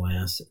and amino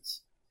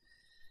acids.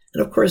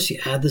 And of course, you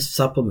add the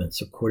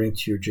supplements according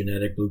to your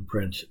genetic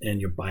blueprint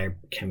and your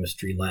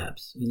biochemistry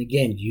labs. And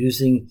again,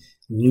 using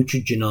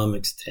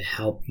nutrigenomics to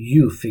help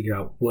you figure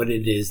out what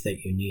it is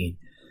that you need.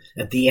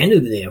 At the end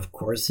of the day, of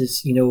course,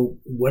 is,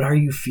 what are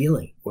you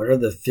feeling? What are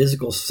the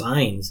physical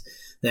signs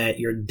that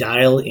you're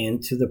dialed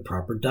into the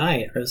proper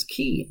diet is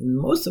key. And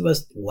most of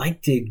us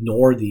like to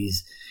ignore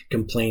these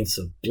complaints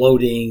of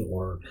bloating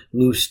or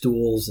loose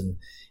stools and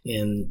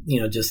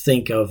just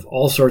think of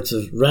all sorts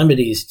of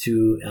remedies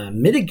to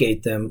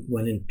mitigate them,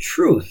 when in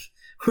truth,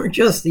 we're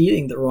just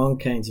eating the wrong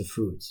kinds of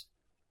foods.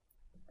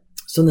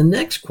 So the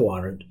next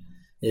quadrant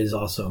is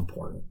also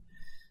important.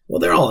 Well,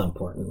 they're all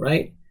important,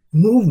 right?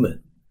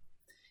 Movement.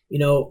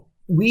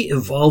 We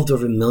evolved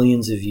over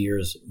millions of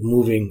years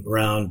moving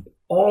around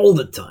all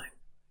the time.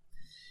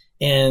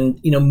 And,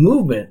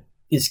 movement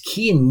is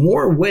key in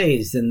more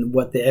ways than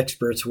what the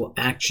experts will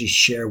actually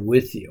share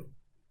with you.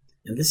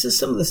 And this is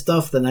some of the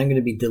stuff that I'm going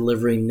to be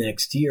delivering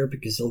next year,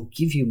 because it'll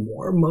give you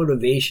more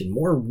motivation,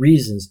 more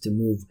reasons to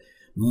move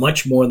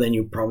much more than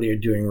you probably are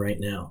doing right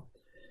now.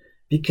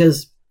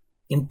 Because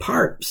in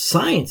part,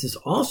 science is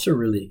also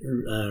really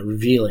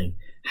revealing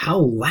how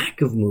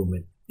lack of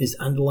movement is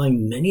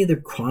underlying many of the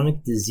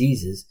chronic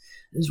diseases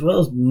as well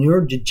as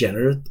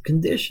neurodegenerative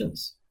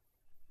conditions.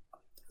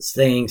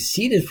 Staying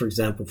seated, for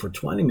example, for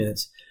 20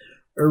 minutes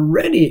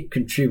already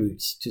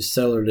contributes to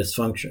cellular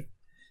dysfunction.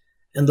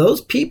 And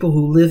those people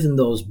who live in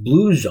those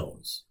blue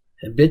zones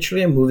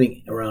habitually are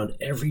moving around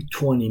every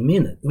 20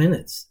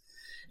 minutes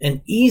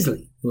and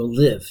easily will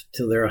live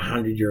till they're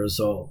 100 years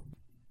old.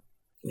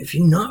 If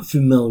you're not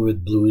familiar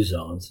with blue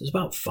zones, there's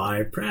about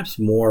 5, perhaps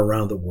more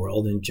around the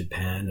world, in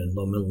Japan and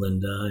Loma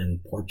Linda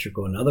and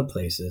Portugal and other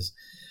places,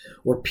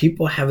 where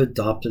people have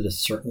adopted a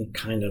certain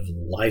kind of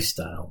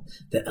lifestyle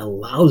that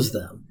allows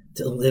them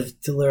to live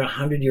till they're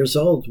 100 years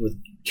old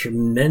with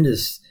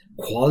tremendous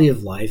quality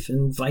of life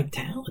and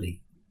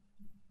vitality.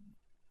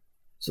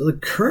 So the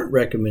current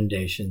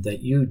recommendation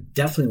that you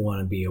definitely want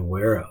to be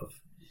aware of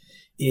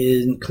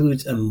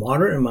includes a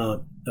moderate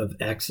amount of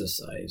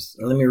exercise.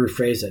 Or let me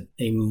rephrase it,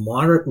 a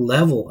moderate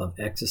level of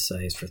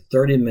exercise for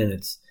 30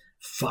 minutes,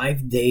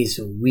 5 days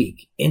a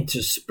week,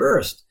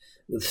 interspersed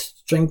with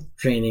strength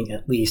training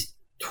at least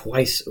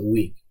twice a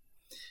week.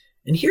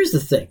 And here's the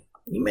thing.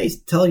 You may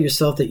tell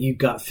yourself that you've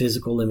got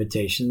physical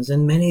limitations,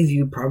 and many of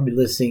you probably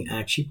listening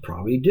actually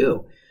probably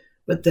do.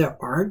 But there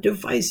are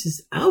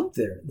devices out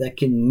there that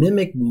can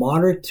mimic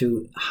moderate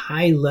to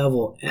high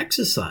level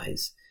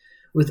exercise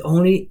with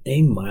only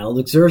a mild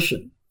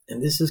exertion.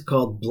 And this is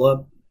called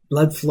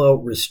blood flow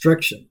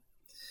restriction.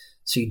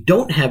 So you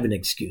don't have an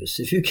excuse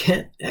if you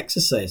can't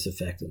exercise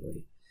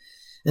effectively.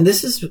 And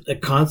this is a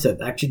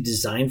concept actually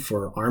designed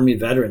for Army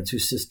veterans who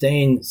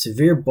sustained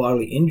severe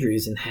bodily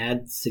injuries and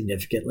had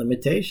significant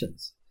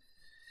limitations.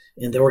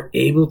 And they were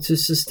able to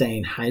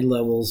sustain high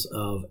levels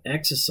of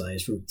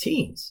exercise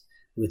routines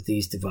with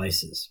these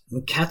devices.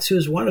 And KAATSU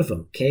is one of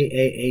them,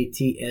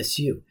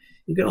 KAATSU.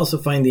 You can also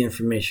find the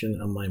information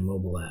on my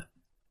mobile app.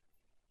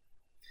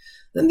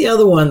 Then the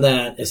other one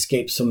that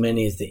escapes so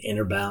many is the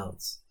inner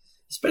balance.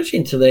 Especially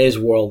in today's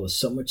world with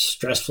so much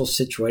stressful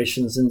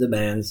situations and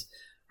demands,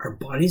 our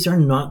bodies are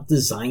not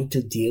designed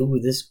to deal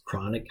with this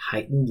chronic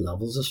heightened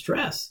levels of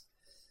stress.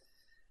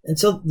 And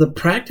so the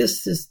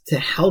practices to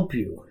help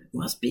you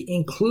must be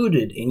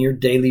included in your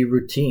daily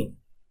routine.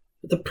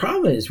 But the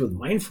problem is with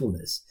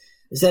mindfulness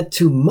is that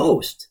to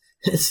most,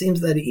 it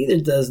seems that it either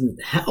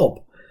doesn't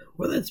help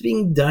or that it's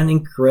being done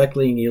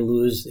incorrectly and you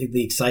lose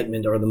the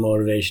excitement or the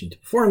motivation to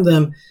perform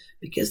them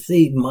because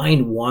the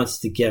mind wants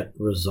to get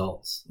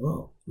results.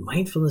 Well,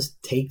 mindfulness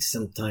takes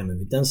some time. And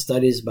we've done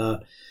studies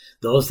about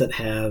those that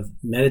have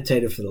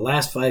meditated for the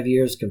last 5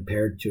 years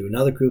compared to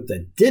another group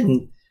that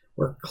didn't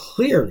were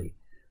clearly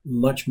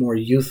much more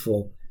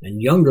youthful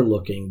and younger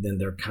looking than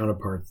their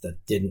counterparts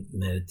that didn't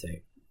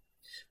meditate.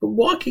 But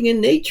walking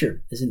in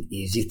nature is an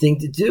easy thing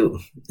to do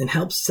and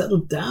helps settle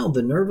down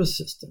the nervous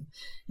system.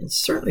 And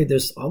certainly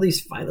there's all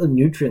these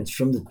phytonutrients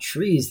from the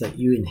trees that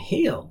you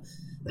inhale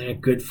that are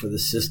good for the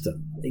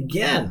system.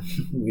 Again,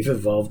 we've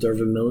evolved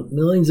over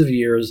millions of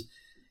years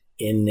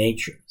in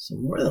nature. So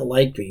more than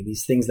likely,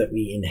 these things that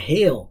we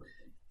inhale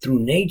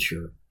through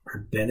nature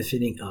are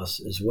benefiting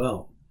us as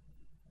well.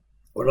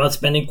 What about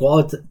spending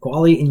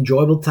quality,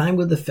 enjoyable time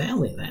with the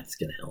family? That's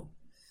going to help.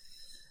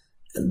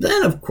 And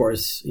then, of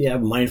course, you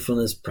have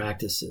mindfulness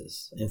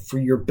practices. And for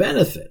your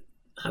benefit,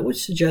 I would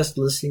suggest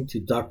listening to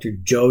Dr.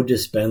 Joe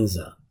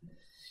Dispenza.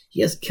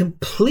 He has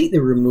completely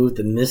removed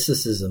the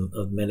mysticism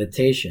of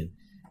meditation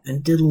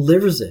and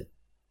delivers it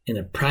in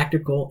a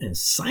practical and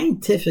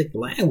scientific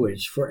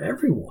language for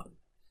everyone.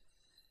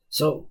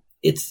 So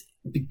it's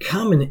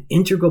become an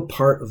integral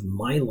part of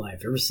my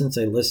life ever since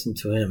I listened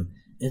to him.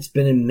 It's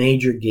been a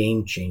major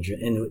game changer,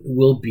 and it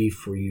will be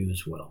for you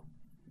as well.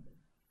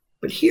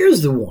 But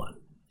here's the one.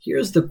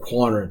 Here's the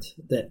quadrant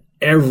that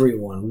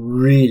everyone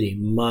really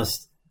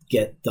must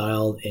get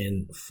dialed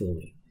in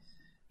fully,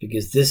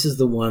 because this is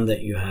the one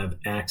that you have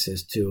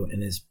access to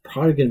and is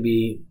probably going to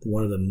be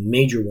one of the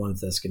major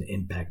ones that's going to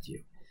impact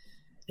you.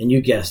 And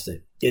you guessed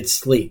it, it's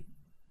sleep.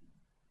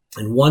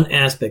 And one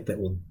aspect that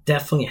will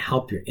definitely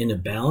help your inner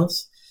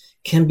balance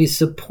can be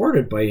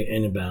supported by your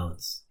inner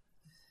balance.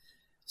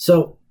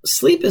 So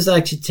sleep is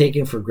actually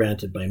taken for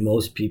granted by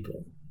most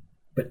people,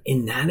 but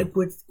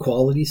inadequate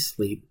quality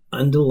sleep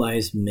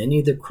underlies many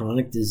of the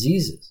chronic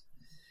diseases.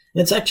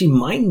 And it's actually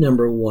my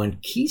number one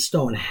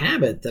keystone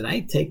habit that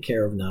I take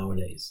care of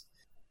nowadays.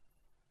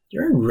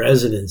 During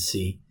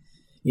residency,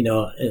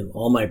 and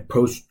all my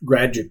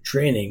postgraduate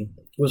training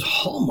was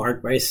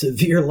hallmarked by a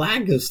severe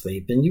lack of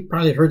sleep. And you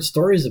probably heard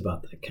stories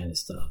about that kind of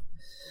stuff.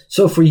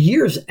 So for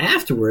years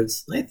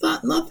afterwards, I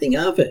thought nothing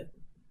of it.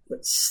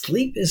 But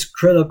sleep is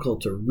critical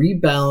to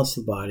rebalance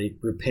the body,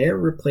 repair,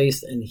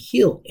 replace, and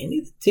heal any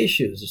of the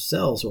tissues or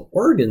cells or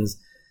organs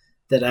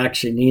that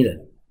actually need it.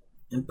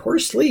 And poor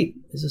sleep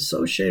is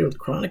associated with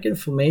chronic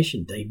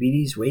inflammation,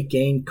 diabetes, weight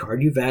gain,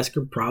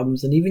 cardiovascular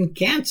problems, and even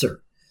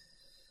cancer.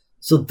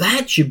 So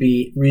that should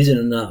be reason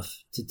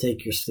enough to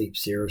take your sleep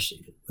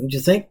seriously. Don't you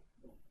think?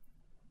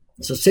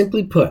 So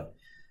simply put,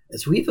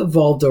 as we've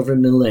evolved over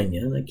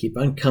millennia, and I keep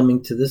on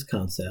coming to this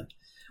concept,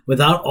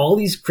 without all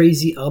these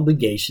crazy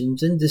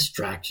obligations and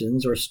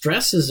distractions or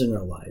stresses in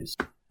our lives,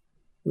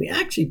 we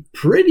actually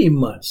pretty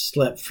much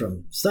slept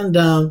from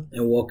sundown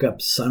and woke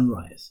up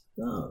sunrise.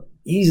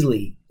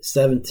 Easily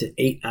 7 to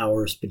 8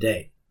 hours per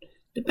day,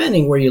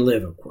 depending where you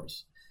live, of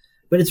course.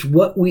 But it's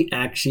what we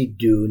actually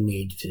do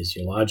need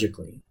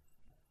physiologically.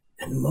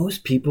 And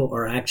most people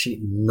are actually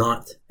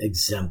not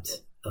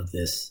exempt of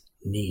this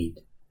need.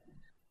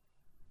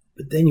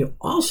 But then you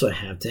also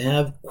have to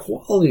have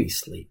quality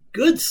sleep,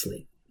 good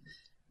sleep,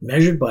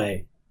 measured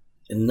by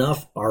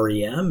enough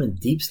REM and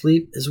deep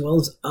sleep, as well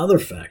as other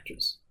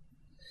factors.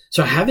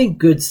 So having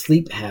good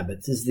sleep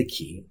habits is the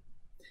key,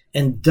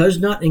 and does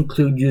not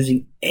include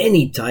using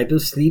any type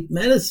of sleep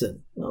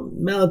medicine,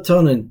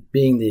 melatonin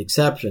being the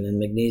exception and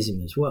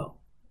magnesium as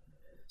well.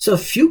 So a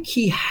few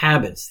key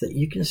habits that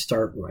you can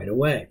start right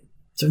away.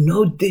 So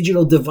no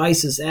digital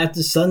devices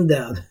after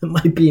sundown. It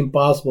might be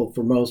impossible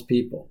for most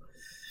people.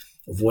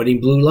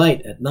 Avoiding blue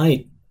light at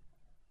night.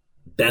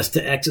 Best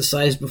to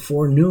exercise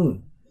before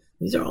noon.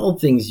 These are all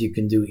things you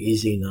can do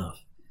easy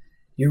enough.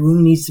 Your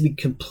room needs to be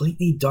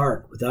completely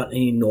dark without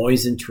any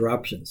noise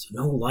interruptions,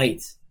 no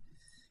lights.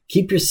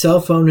 Keep your cell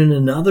phone in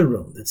another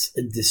room. That's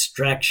a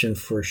distraction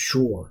for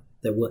sure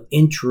that will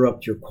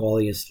interrupt your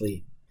quality of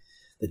sleep.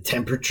 The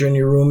temperature in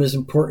your room is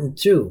important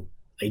too,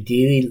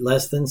 ideally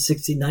less than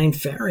 69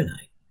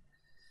 Fahrenheit.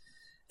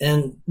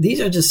 And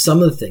these are just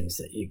some of the things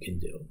that you can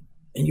do,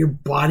 and your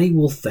body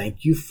will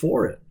thank you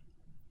for it.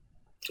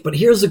 But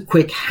here's a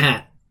quick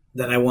hack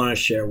that I want to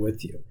share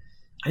with you.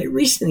 I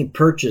recently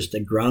purchased a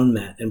ground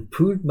mat and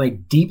improved my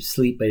deep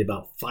sleep by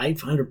about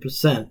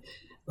 500%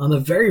 on the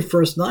very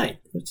first night.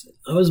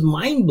 I was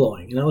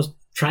mind-blowing, and I was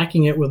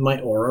tracking it with my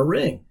Oura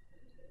Ring.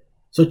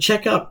 So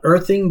check out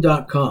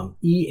earthing.com,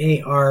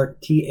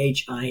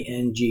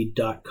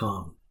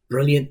 EARTHING.com.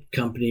 Brilliant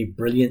company,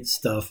 brilliant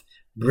stuff,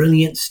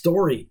 brilliant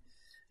story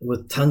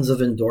with tons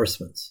of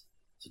endorsements.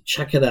 So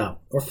check it out,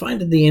 or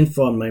find the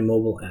info on my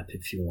mobile app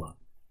if you want.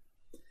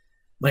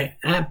 My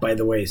app, by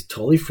the way, is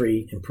totally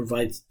free and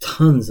provides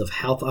tons of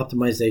health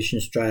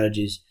optimization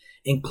strategies,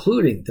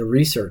 including the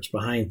research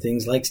behind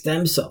things like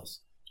stem cells.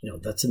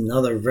 That's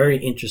another very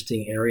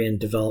interesting area in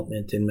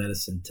development in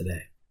medicine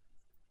today.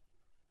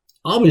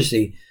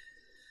 Obviously,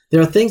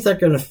 there are things that are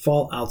going to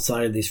fall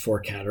outside of these four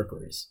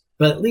categories.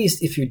 But at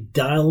least if you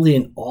dial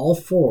in all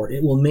four,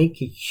 it will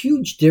make a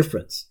huge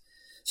difference.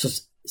 So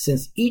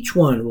since each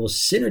one will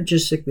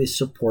synergistically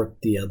support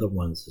the other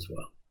ones as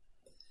well.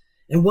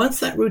 And once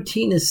that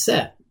routine is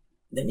set,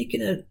 then you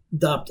can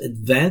adopt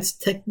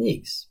advanced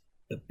techniques.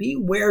 But be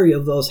wary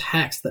of those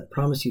hacks that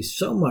promise you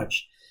so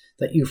much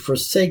that you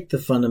forsake the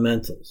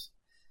fundamentals.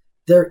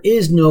 There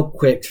is no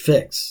quick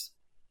fix.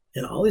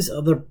 And all these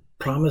other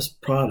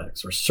promised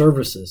products or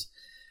services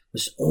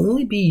must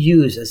only be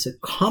used as a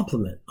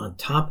complement on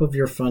top of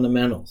your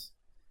fundamentals.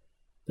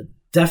 But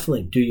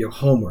definitely do your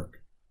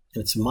homework.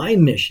 And it's my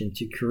mission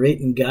to create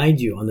and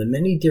guide you on the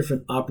many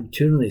different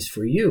opportunities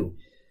for you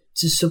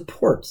to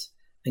support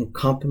and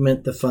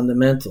complement the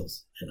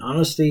fundamentals. And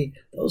honestly,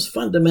 those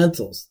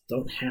fundamentals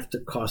don't have to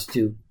cost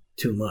you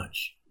too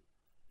much.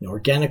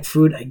 Organic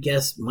food, I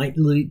guess, might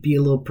be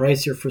a little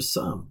pricier for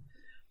some,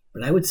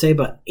 but I would say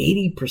about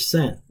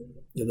 80%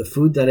 of the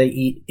food that I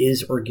eat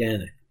is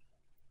organic.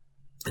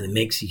 And it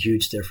makes a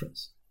huge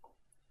difference.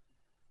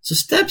 So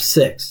step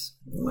 6,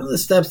 one of the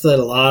steps that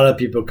a lot of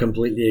people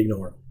completely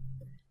ignore,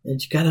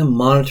 is you got to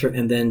monitor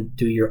and then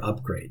do your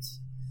upgrades.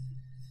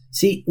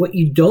 See, what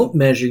you don't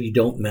measure, you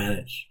don't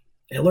manage.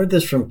 I learned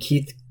this from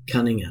Keith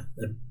Cunningham,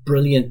 a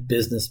brilliant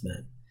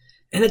businessman.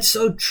 And it's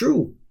so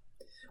true.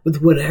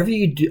 With whatever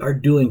you are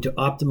doing to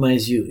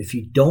optimize you, if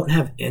you don't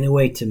have any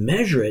way to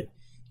measure it,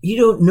 you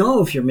don't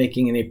know if you're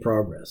making any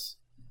progress.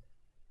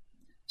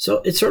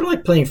 So it's sort of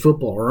like playing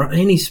football or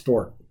any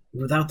sport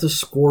without the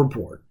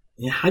scoreboard.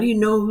 How do you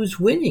know who's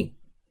winning?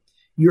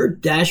 Your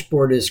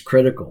dashboard is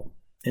critical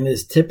and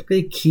is typically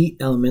a key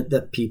element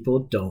that people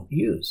don't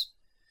use.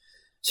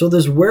 So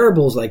there's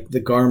wearables like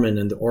the Garmin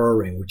and the Oura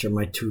Ring, which are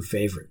my 2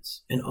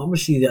 favorites. And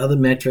obviously the other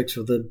metrics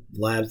with the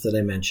labs that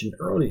I mentioned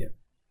earlier.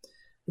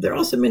 There are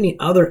also many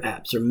other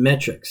apps or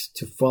metrics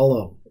to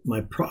follow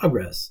my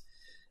progress.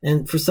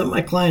 And for some of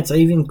my clients, I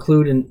even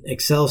include an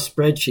Excel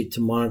spreadsheet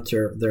to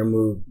monitor their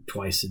mood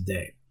twice a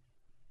day.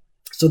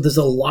 So there's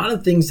a lot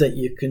of things that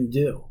you can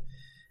do.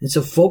 And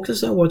so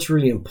focus on what's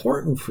really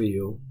important for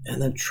you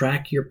and then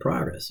track your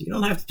progress. You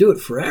don't have to do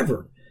it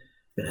forever,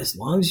 but as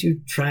long as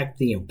you track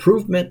the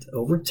improvement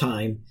over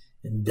time,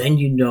 and then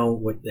you know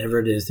whatever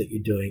it is that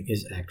you're doing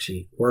is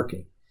actually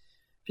working.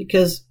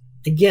 Because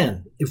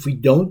again, if we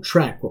don't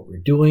track what we're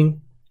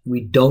doing,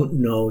 we don't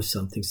know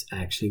something's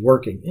actually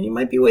working. And you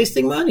might be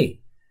wasting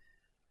money.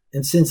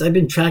 And since I've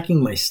been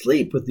tracking my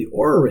sleep with the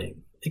Oura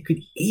Ring, I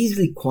could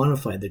easily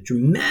quantify the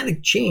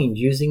dramatic change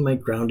using my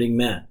grounding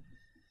mat.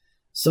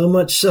 So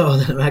much so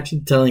that I'm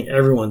actually telling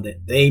everyone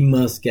that they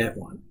must get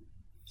one.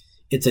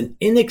 It's an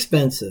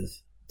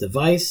inexpensive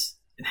device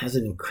and has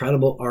an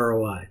incredible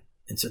ROI.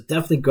 And so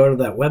definitely go to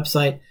that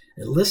website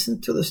and listen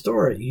to the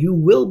story. You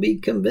will be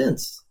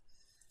convinced.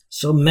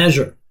 So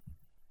measure.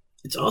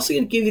 It's also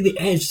going to give you the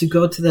edge to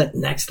go to that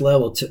next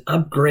level, to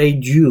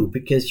upgrade you,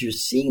 because you're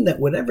seeing that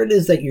whatever it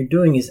is that you're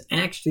doing is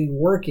actually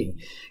working.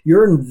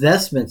 Your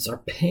investments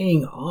are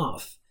paying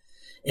off.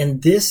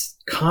 And this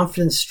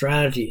confidence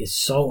strategy is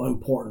so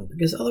important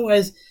because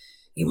otherwise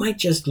you might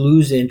just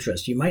lose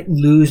interest. You might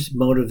lose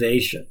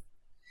motivation,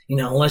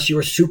 unless you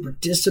are super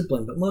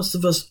disciplined. But most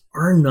of us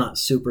are not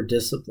super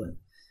disciplined.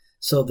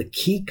 So the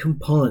key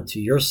component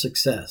to your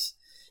success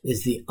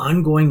is the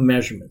ongoing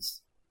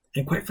measurements.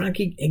 And quite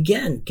frankly,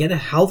 again, get a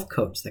health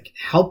coach that can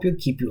help you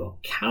keep you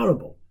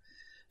accountable.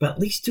 But at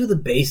least do the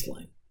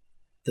baseline,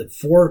 the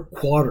 4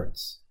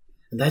 quadrants.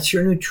 And that's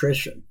your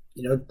nutrition.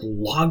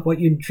 Log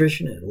what your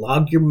nutrition is.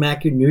 Log your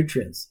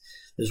macronutrients.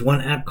 There's one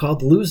app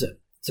called Lose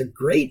It. It's a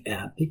great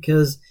app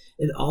because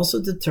it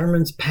also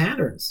determines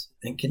patterns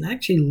and can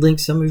actually link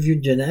some of your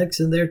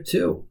genetics in there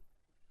too.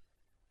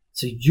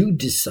 So you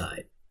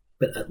decide,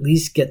 but at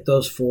least get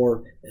those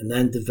 4 and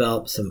then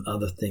develop some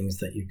other things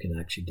that you can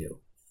actually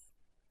do.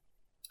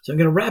 So I'm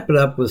going to wrap it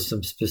up with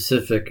some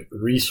specific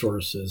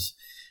resources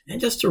and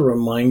just a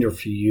reminder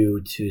for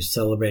you to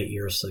celebrate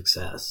your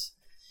success.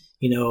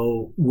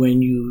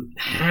 When you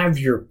have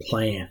your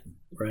plan,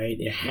 right,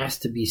 it has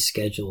to be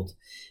scheduled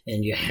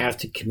and you have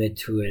to commit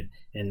to it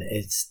and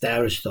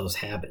establish those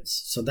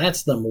habits. So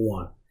that's number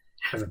 1.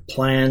 Have a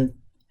plan,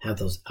 have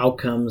those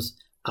outcomes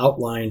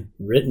outlined,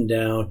 written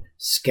down,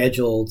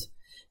 scheduled,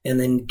 and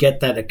then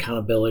get that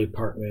accountability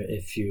partner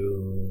if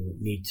you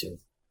need to.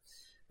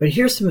 But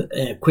here's some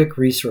quick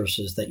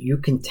resources that you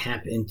can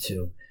tap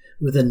into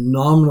with a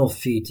nominal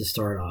fee to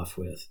start off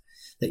with,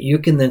 that you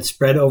can then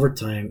spread over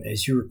time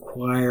as you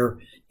require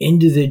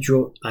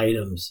individual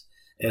items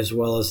as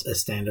well as a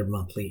standard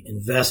monthly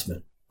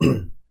investment.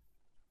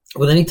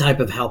 With any type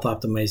of health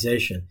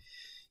optimization,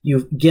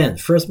 you, again,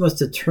 first must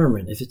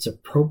determine if it's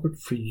appropriate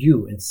for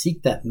you and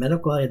seek that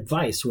medical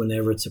advice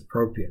whenever it's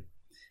appropriate.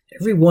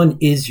 Everyone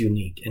is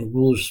unique and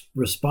will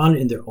respond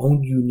in their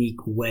own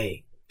unique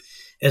way.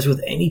 As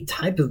with any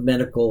type of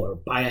medical or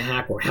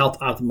biohack or health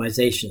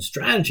optimization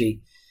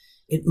strategy,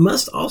 it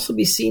must also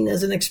be seen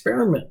as an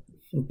experiment.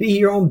 Be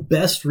your own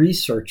best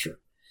researcher.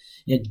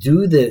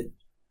 Do the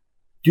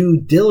due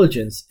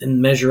diligence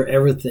and measure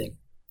everything.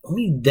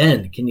 Only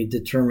then can you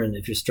determine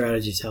if your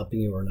strategy is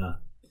helping you or not.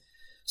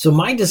 So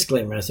my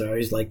disclaimer, as I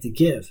always like to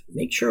give,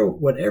 make sure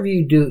whatever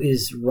you do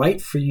is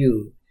right for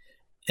you.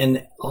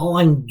 And all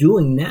I'm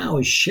doing now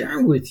is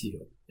sharing with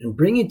you and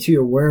bringing to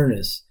your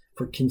awareness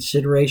for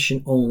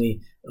consideration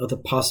only of the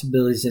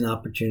possibilities and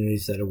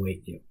opportunities that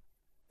await you.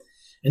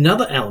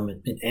 Another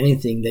element in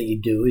anything that you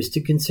do is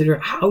to consider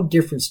how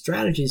different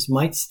strategies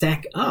might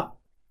stack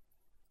up,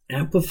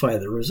 amplify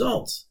the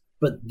results.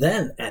 But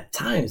then at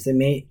times they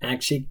may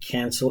actually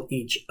cancel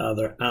each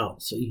other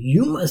out. So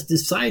you must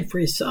decide for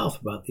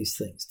yourself about these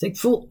things. Take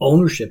full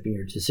ownership in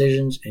your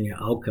decisions and your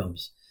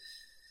outcomes.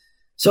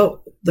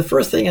 So the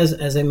first thing,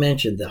 as I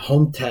mentioned, the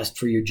home test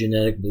for your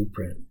genetic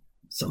blueprint,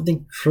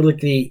 something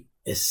critically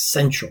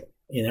essential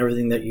in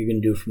everything that you're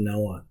going to do from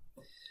now on.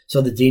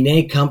 So the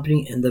DNA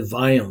Company and the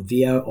Viome,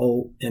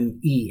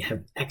 V-I-O-M-E,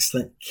 have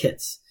excellent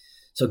kits.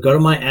 So go to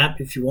my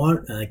app if you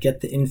want,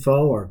 get the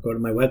info, or go to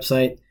my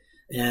website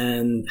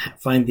and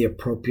find the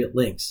appropriate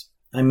links.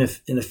 I'm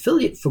an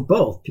affiliate for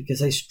both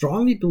because I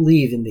strongly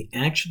believe in the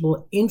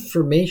actionable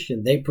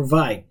information they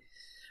provide,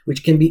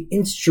 which can be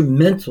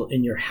instrumental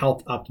in your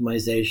health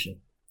optimization.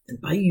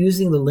 And by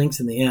using the links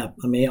in the app,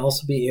 I may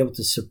also be able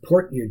to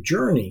support your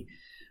journey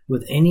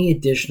with any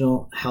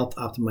additional health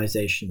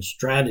optimization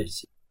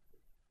strategy.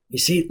 You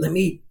see, let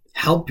me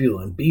help you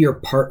and be your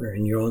partner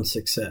in your own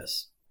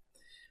success.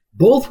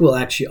 Both will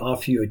actually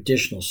offer you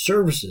additional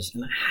services,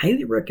 and I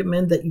highly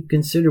recommend that you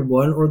consider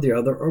one or the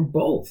other or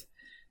both,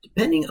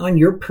 depending on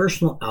your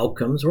personal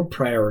outcomes or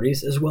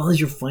priorities as well as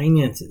your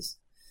finances.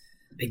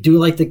 I do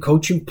like the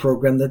coaching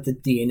program that the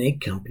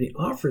DNA company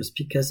offers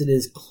because it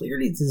is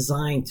clearly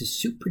designed to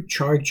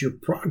supercharge your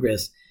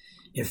progress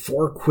in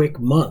 4 quick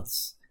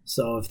months.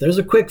 So if there's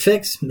a quick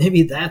fix,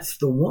 maybe that's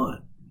the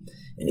one.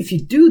 And if you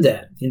do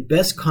that, you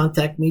best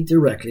contact me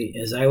directly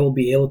as I will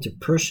be able to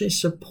personally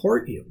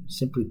support you.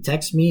 Simply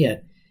text me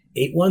at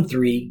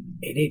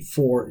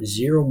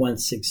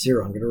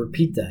 813-884-0160. I'm going to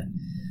repeat that.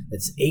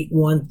 That's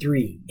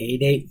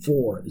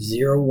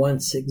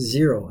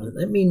 813-884-0160. And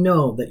let me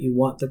know that you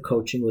want the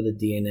coaching with a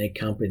DNA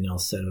company, and I'll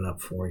set it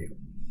up for you.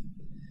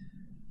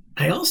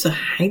 I also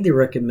highly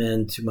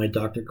recommend to my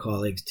doctor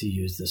colleagues to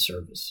use this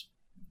service.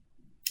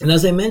 And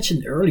as I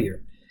mentioned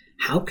earlier,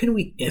 how can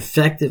we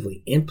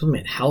effectively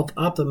implement health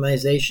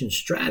optimization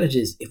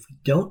strategies if we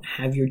don't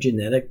have your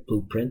genetic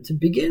blueprint to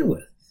begin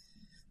with?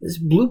 This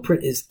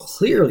blueprint is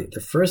clearly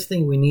the first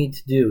thing we need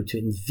to do to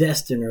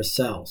invest in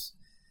ourselves.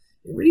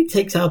 It really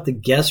takes out the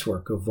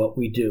guesswork of what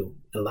we do.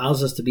 It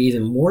allows us to be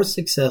even more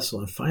successful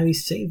and finally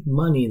save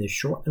money in the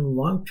short and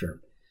long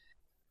term.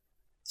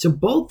 So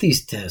both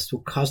these tests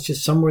will cost you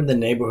somewhere in the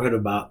neighborhood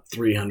of about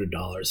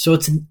 $300. So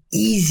it's an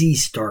easy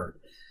start.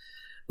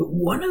 But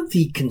one of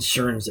the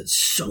concerns that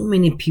so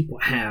many people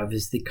have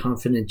is the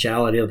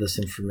confidentiality of this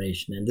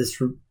information. And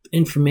this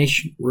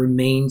information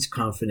remains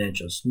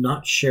confidential. It's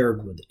not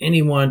shared with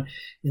anyone.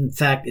 In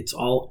fact, it's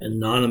all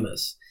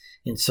anonymous.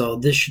 And so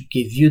this should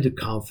give you the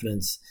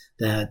confidence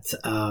that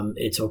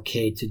it's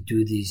okay to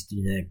do these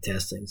genetic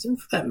testings. And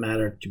for that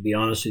matter, to be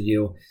honest with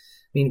you, I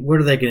mean, what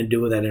are they going to do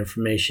with that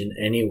information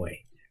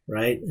anyway,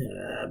 right?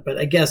 But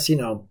I guess,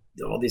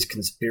 all these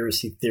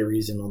conspiracy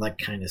theories and all that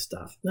kind of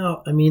stuff.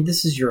 No, I mean,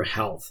 this is your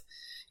health.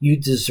 You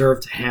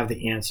deserve to have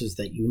the answers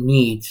that you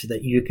need so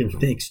that you can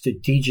make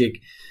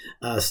strategic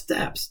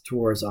steps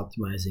towards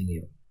optimizing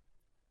you.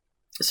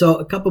 So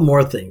a couple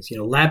more things.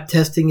 Lab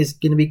testing is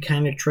going to be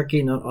kind of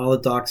tricky. Not all the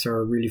docs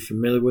are really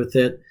familiar with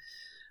it.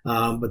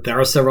 But there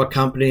are several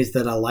companies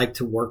that I like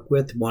to work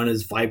with. One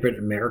is Vibrant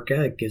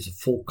America. It gives a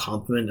full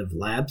complement of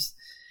labs.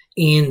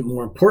 And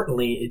more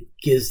importantly, it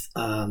gives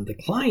the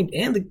client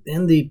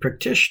and the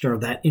practitioner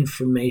that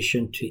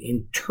information to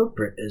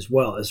interpret as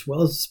well as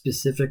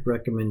specific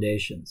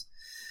recommendations.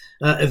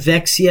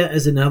 Evexia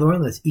is another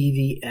one. That's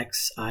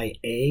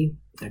EVXIA.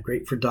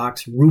 Great for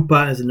docs.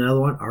 Rupa is another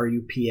one.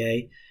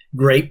 RUPA.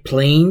 Great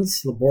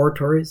Plains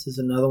Laboratories is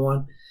another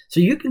one. So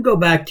you can go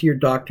back to your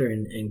doctor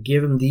and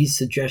give them these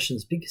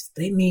suggestions because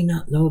they may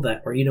not know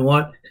that. Or you know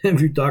what? Have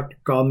your doctor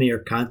call me or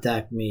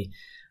contact me.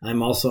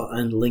 I'm also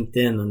on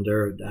LinkedIn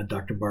under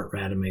Dr. Bart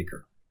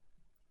Rademacher.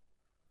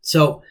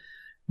 So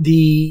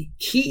the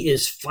key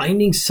is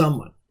finding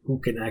someone who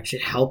can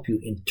actually help you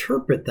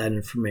interpret that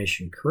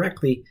information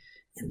correctly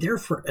and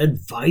therefore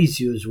advise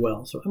you as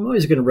well. So I'm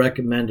always going to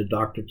recommend a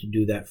doctor to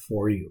do that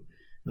for you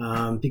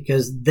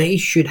because they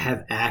should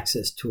have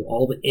access to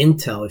all the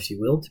intel, if you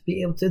will, to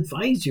be able to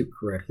advise you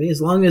correctly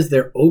as long as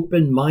they're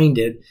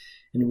open-minded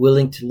and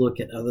willing to look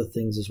at other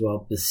things as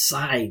well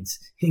besides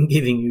in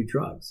giving you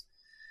drugs.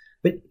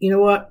 But you know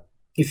what?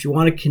 If you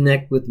want to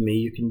connect with me,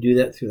 you can do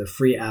that through the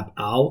free app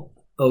OWWL,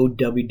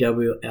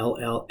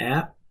 OWWLL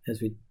app,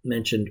 as we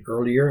mentioned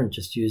earlier, and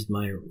just use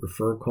my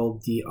referral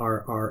code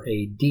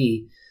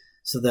DRRAD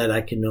so that I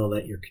can know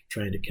that you're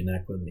trying to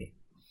connect with me.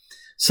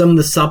 Some of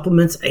the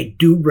supplements I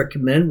do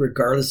recommend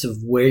regardless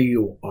of where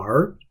you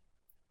are,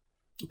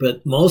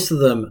 but most of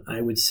them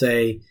I would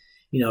say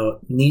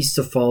needs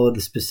to follow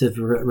the specific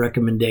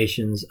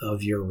recommendations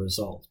of your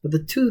results. But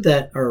the two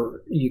that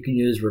you can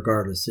use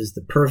regardless is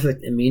the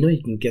Perfect Amino.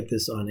 You can get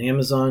this on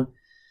Amazon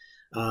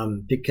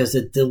because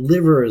it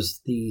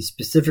delivers the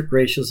specific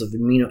ratios of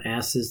amino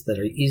acids that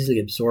are easily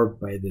absorbed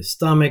by the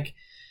stomach,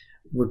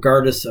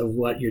 regardless of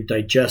what your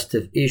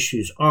digestive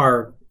issues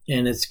are.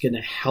 And it's going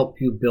to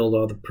help you build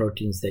all the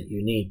proteins that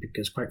you need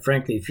because, quite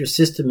frankly, if your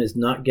system is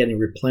not getting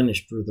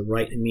replenished through the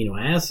right amino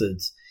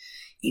acids,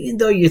 even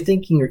though you're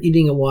thinking you're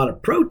eating a lot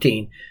of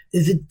protein,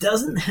 if it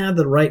doesn't have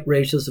the right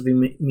ratios of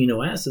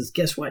amino acids,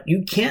 guess what?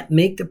 You can't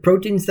make the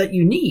proteins that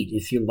you need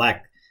if you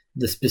lack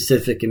the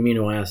specific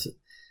amino acid.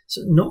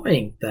 So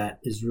knowing that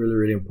is really,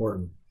 really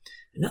important.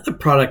 Another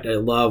product I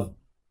love,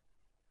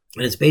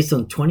 and it's based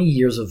on 20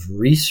 years of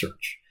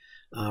research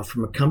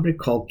from a company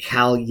called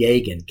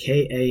Kalyagen,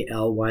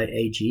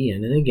 Kalyagen.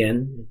 And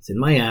again, it's in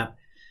my app.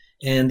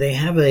 And they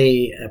have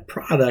a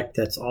product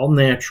that's all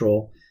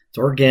natural, it's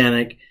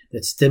organic,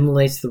 that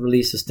stimulates the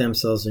release of stem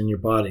cells in your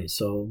body.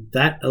 So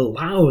that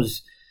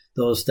allows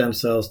those stem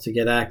cells to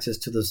get access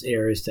to those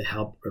areas to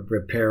help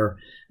repair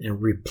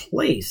and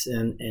replace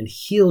and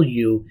heal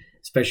you,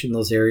 especially in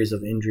those areas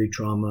of injury,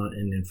 trauma,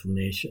 and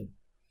inflammation.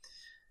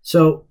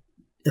 So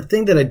the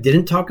thing that I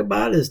didn't talk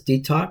about is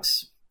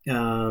detox.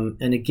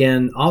 And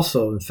again,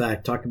 also, in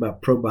fact, talk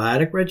about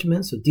probiotic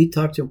regimens. So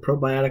detox and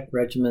probiotic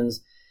regimens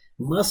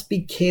must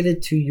be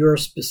catered to your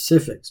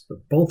specifics, but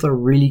both are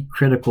really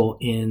critical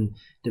in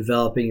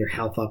developing your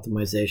health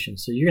optimization.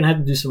 So you're going to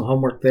have to do some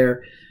homework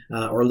there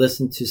or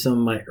listen to some of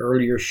my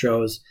earlier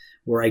shows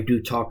where I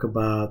do talk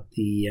about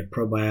the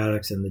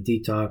probiotics and the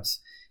detox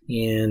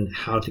and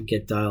how to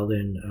get dialed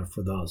in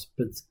for those.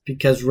 But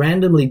because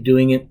randomly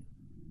doing it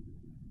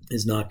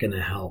is not going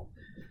to help.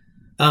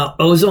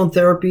 Ozone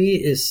therapy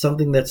is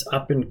something that's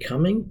up and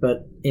coming,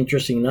 but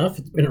interesting enough,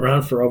 it's been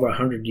around for over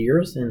 100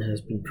 years and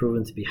has been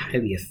proven to be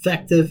highly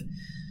effective,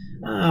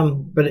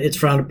 but it's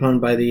frowned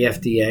upon by the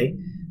FDA.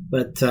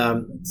 But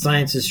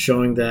science is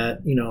showing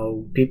that,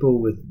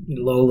 people with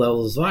low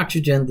levels of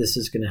oxygen, this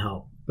is going to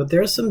help. But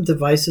there are some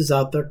devices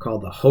out there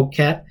called the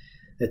HOCAT.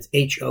 That's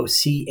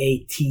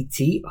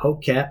HOCATT,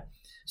 HOCAT.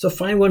 So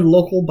find one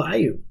local by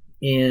you.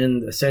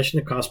 And a session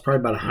that costs probably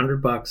about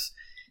 $100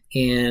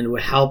 and will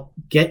help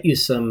get you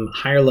some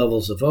higher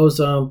levels of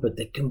ozone, but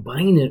they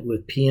combine it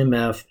with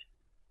PMF,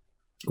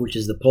 which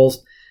is the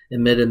pulse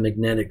emitted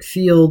magnetic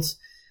fields.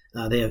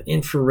 They have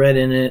infrared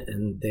in it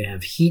and they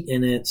have heat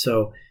in it.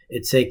 So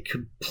it's a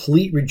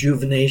complete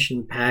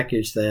rejuvenation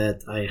package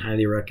that I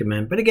highly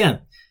recommend. But again,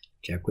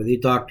 check with your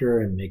doctor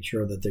and make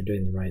sure that they're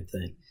doing the right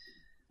thing.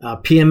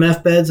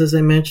 PMF beds, as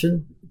I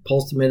mentioned,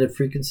 pulse emitted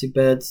frequency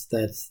beds.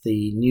 That's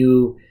the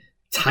new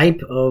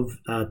type of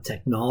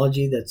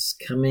technology that's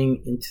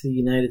coming into the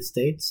United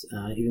States,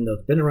 even though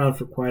it's been around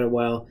for quite a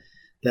while,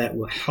 that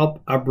will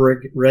help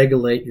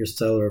upregulate your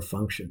cellular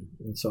function.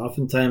 And so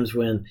oftentimes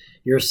when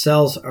your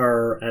cells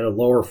are at a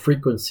lower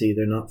frequency,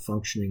 they're not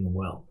functioning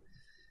well.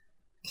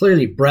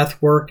 Clearly,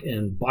 breath work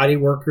and body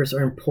workers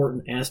are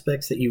important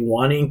aspects that you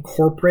want to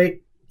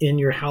incorporate in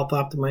your health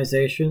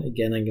optimization.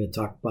 Again, I'm going to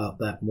talk about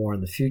that more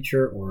in the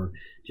future, or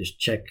just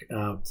check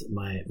out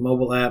my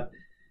mobile app.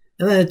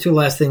 And then the two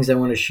last things I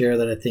want to share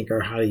that I think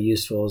are highly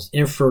useful is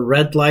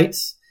infrared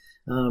lights,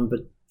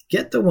 but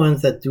get the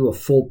ones that do a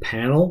full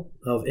panel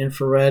of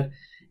infrared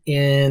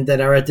and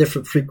that are at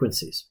different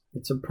frequencies.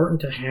 It's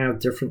important to have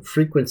different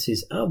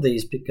frequencies of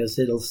these because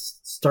it'll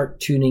start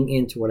tuning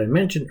into what I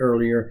mentioned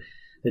earlier.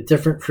 The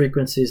different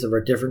frequencies of our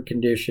different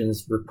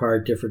conditions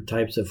require different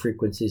types of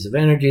frequencies of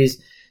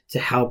energies to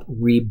help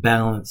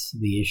rebalance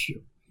the issue.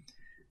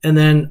 And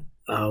then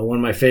one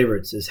of my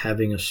favorites is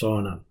having a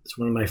sauna. It's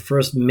one of my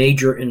first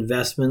major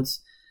investments.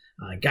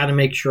 Got to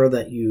make sure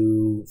that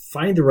you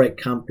find the right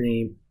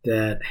company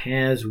that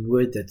has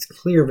wood that's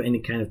clear of any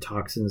kind of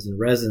toxins and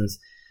resins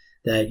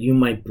that you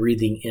might be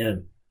breathing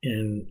in.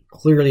 And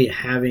clearly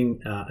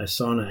having a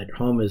sauna at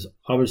home is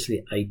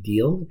obviously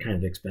ideal, kind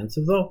of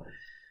expensive though.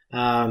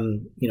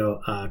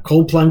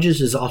 Cold plunges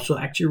is also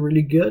actually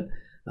really good.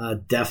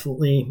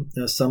 Definitely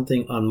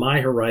something on my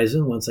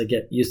horizon once I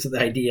get used to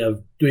the idea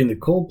of doing the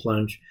cold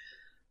plunge.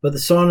 But the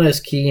sauna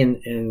is key,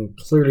 and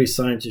clearly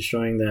science is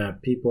showing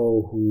that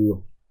people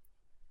who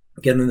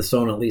get in the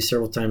sauna at least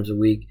several times a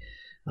week,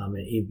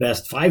 at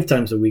best 5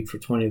 times a week for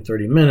 20 to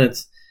 30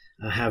 minutes,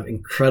 have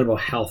incredible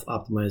health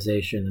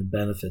optimization and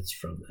benefits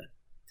from that.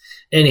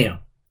 Anyhow,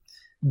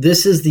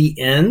 this is the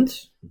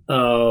end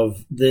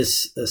of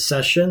this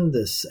session,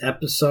 this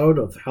episode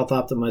of Health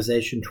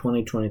Optimization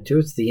 2022.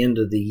 It's the end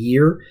of the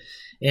year,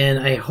 and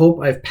I hope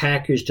I've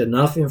packaged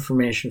enough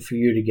information for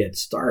you to get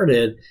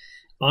started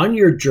on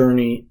your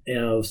journey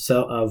of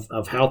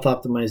health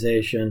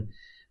optimization,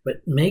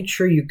 but make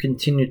sure you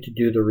continue to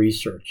do the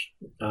research.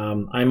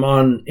 I'm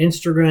on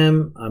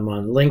Instagram, I'm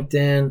on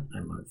LinkedIn,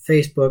 I'm on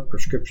Facebook,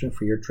 Prescription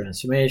for Your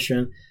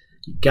Transformation.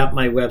 You got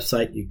my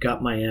website, you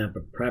got my app,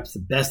 but perhaps the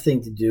best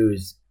thing to do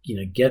is,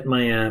 get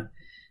my app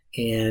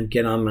and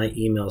get on my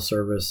email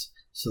service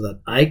so that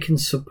I can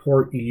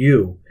support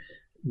you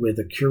with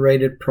the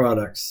curated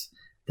products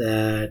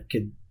that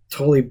could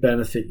totally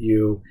benefit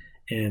you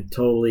and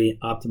totally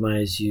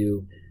optimize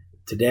you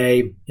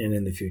today and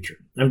in the future.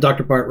 I'm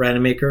Dr. Bart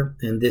Rademacher,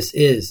 and this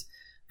is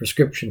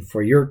Prescription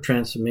for Your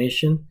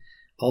Transformation,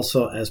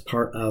 also as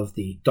part of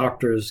the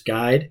Doctor's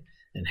Guide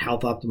and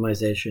Health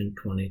Optimization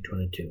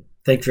 2022.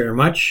 Thank you very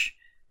much.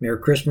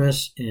 Merry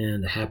Christmas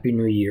and a Happy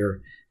New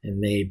Year, and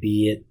may it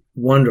be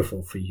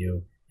wonderful for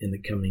you in the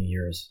coming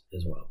years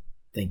as well.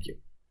 Thank you.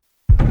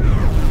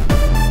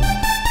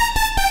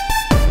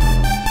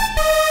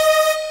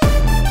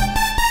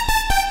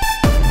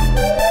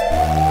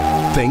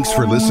 Thanks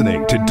for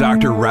listening to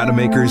Dr.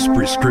 Rademacher's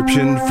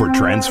Prescription for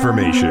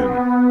Transformation.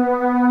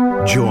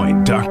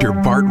 Join Dr.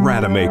 Bart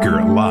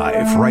Rademacher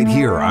live right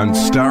here on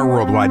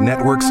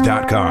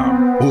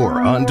StarWorldWideNetworks.com or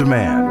on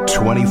demand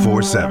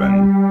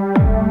 24/7.